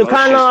Japanese promotions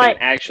can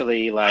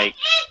actually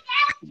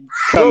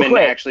come and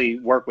actually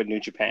work with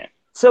New Japan.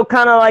 So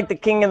kind of like the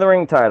King of the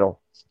Ring title.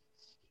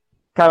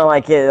 Kind of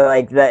like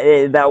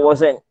that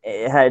wasn't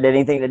had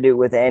anything to do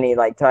with any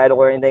title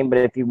or anything, but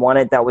if you won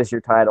it, that was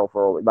your title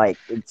for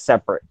it's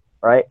separate.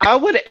 right? I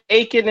would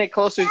akin it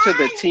closer to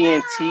the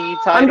TNT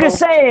title. I'm just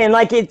saying,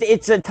 like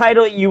it's a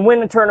title. You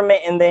win a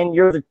tournament, and then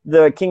you're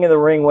the King of the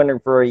Ring winner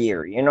for a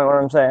year. You know what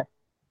I'm saying?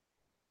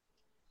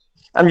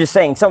 I'm just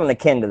saying something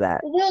akin to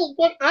that. Well,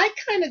 what I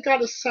kind of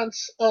got a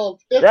sense of,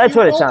 if That's you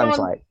what it hold sounds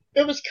on, like.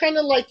 it was kind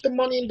of like the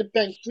Money in the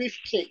Bank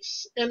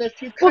briefcase, and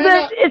if you Well,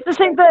 kind of it's the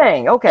same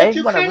thing. Okay, if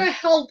you kind whatever. of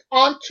held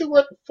onto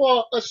it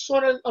for a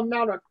certain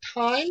amount of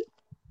time,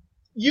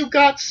 you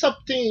got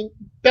something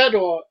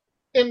better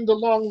in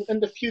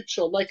the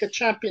future, like a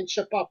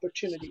championship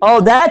opportunity.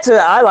 Oh,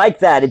 I like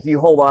that. If you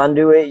hold on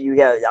to it,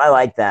 I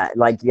like that.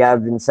 Like you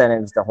have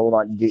incentives to hold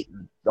on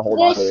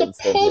Well, to it instead of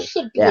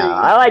supposedly,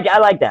 I like that.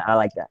 I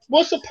like that.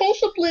 well,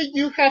 supposedly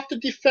you have to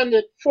defend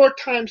it 4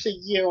 times a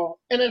year,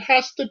 and it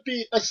has to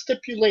be a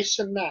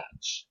stipulation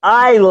match.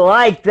 I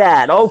like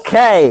that.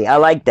 Okay, I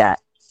like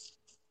that.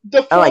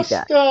 I like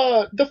that.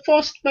 The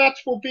first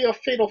match will be a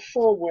fatal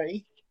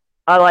 4-way.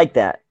 I like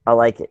that. I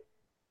like it.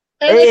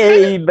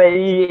 And But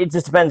it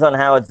just depends on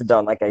how it's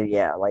done. Like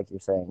like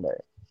you're saying.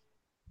 But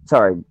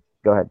sorry,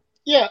 go ahead.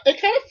 yeah,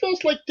 it kind of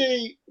feels like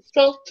they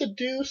felt to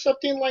do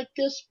something like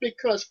this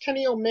because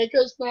Kenny Omega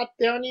is not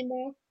there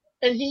anymore,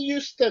 and he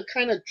used to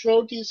kind of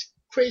throw these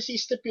crazy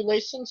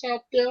stipulations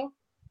out there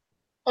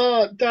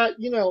that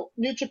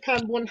New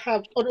Japan wouldn't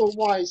have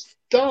otherwise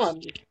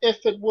done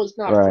if it was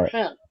not for Right.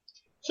 him.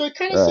 So it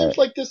kind of Right. seems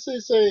like this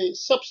is a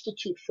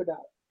substitute for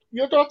that.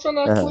 Your thoughts on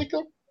that,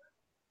 Kaliko?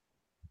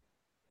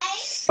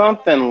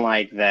 Something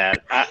like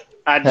that.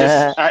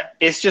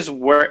 It's just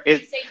where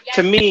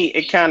to me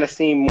it kind of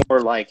seemed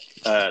more like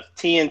a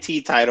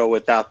TNT title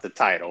without the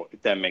title,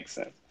 if that makes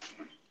sense.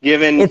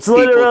 It's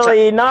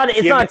literally not.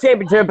 It's not a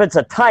championship. It's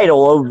a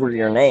title over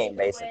your name,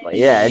 basically.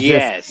 Yeah.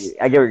 Yes.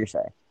 I get what you're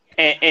saying.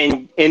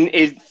 And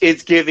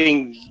it's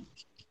giving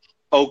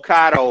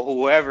Okada,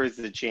 whoever's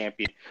the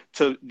champion,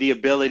 to the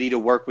ability to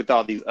work with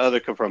all these other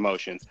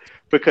promotions,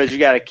 because you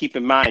got to keep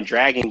in mind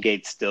Dragon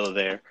Gate's still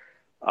there.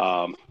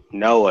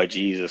 Noah,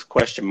 Jesus,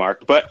 question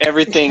mark. But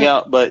everything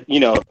else, but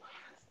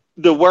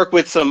the work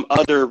with some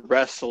other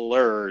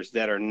wrestlers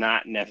that are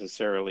not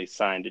necessarily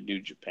signed to New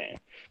Japan,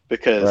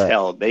 because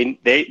hell, they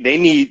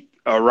need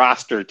a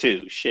roster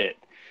too. Shit.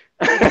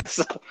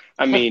 So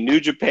I mean,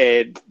 New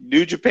Japan's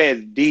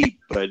deep,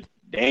 but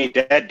they ain't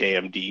that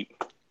damn deep.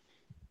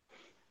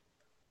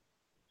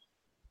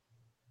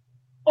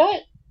 All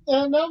right,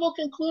 and that will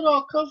conclude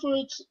our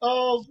coverage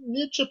of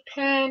New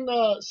Japan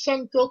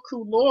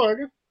Sengoku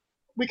Lord.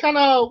 We kind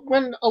of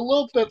went a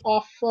little bit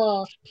off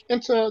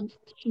into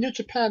New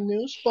Japan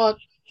news, but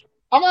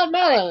I'm not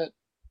mad at it.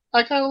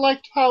 I kind of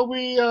liked how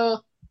we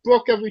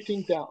broke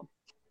everything down.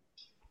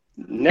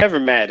 Never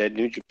mad at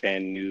New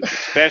Japan news,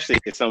 especially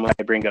if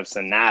somebody bring up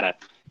Sonata.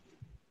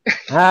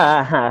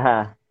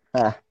 Yeah,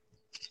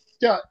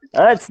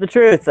 that's the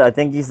truth. I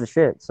think he's the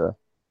shit. So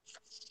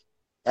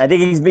I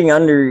think he's being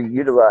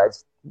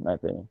underutilized, in my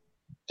opinion.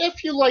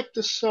 If you like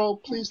the show,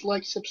 please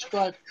like,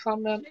 subscribe,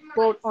 comment,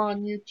 vote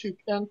on YouTube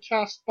and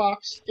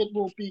Castbox. It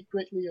will be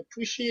greatly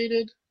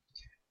appreciated.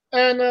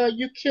 And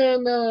you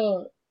can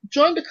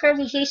join the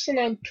conversation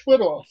on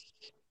Twitter.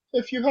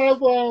 If you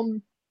have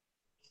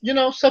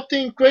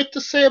something great to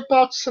say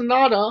about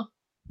Sonata,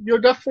 you're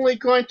definitely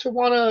going to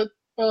want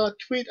to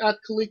tweet at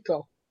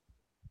Kaliko.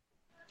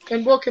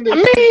 And what can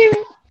they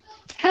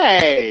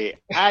hey,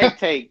 I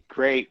take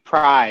great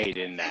pride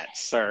in that,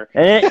 sir.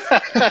 And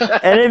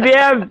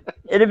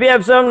if you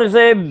have something to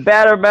say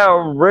bad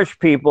about rich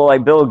people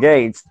like Bill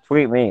Gates,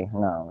 tweet me.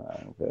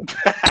 No, Bill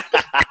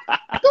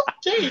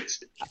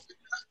Gates.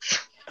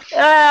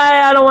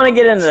 I don't want to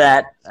get into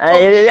that.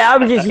 I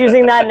was just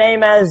using that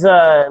name as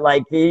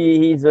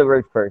he's a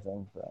rich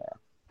person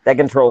that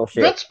controls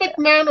shit. Vince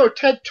McMahon or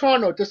Ted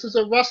Turner? This is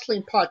a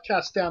wrestling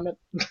podcast, damn it.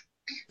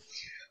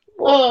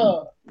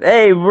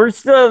 Hey, we're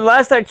still.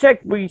 Last I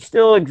checked, we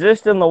still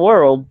exist in the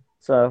world.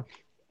 So.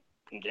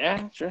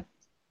 Yeah, sure.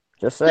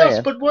 Just saying.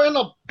 Yes, but we're in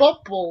a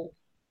bubble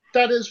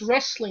that is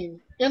wrestling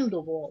in the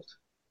world.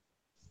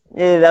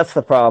 Yeah, that's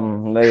the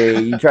problem.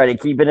 You try to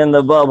keep it in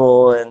the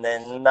bubble, and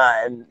then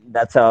not. And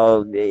that's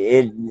how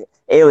it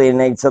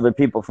alienates other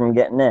people from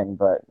getting in.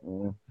 But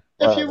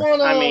if you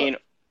want to,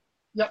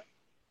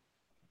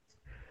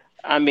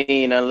 I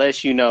mean,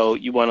 unless you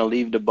want to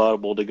leave the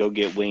bubble to go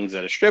get wings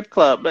at a strip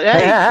club. But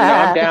hey,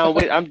 I'm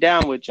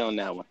down with you on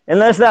that one.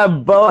 Unless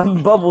that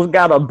bubble's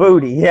got a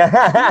booty.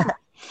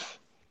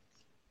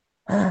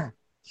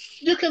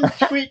 You can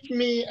tweet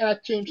me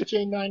at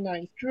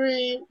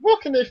JamesJ993. Where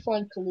can they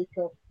find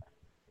Kaliko?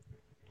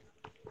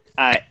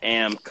 I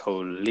am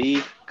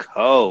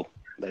Kaliko.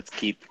 Let's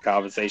keep the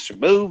conversation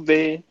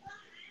moving.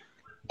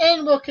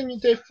 And where can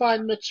they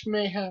find Mitch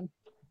Mayhem?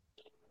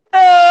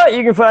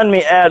 You can find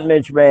me at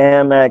Mitch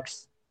Mayhem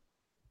X.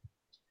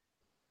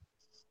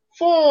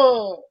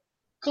 For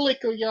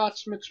Kaliko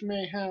Yachts, Mitch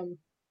Mayhem,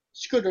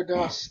 Scooter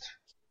Dust,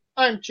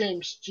 I'm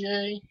James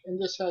J,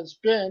 and this has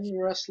been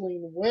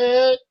Wrestling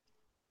with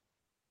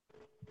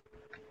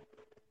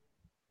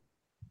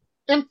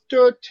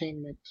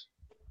Entertainment.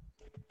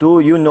 Do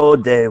you know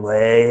the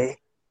way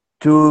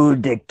to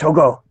the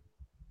Togo?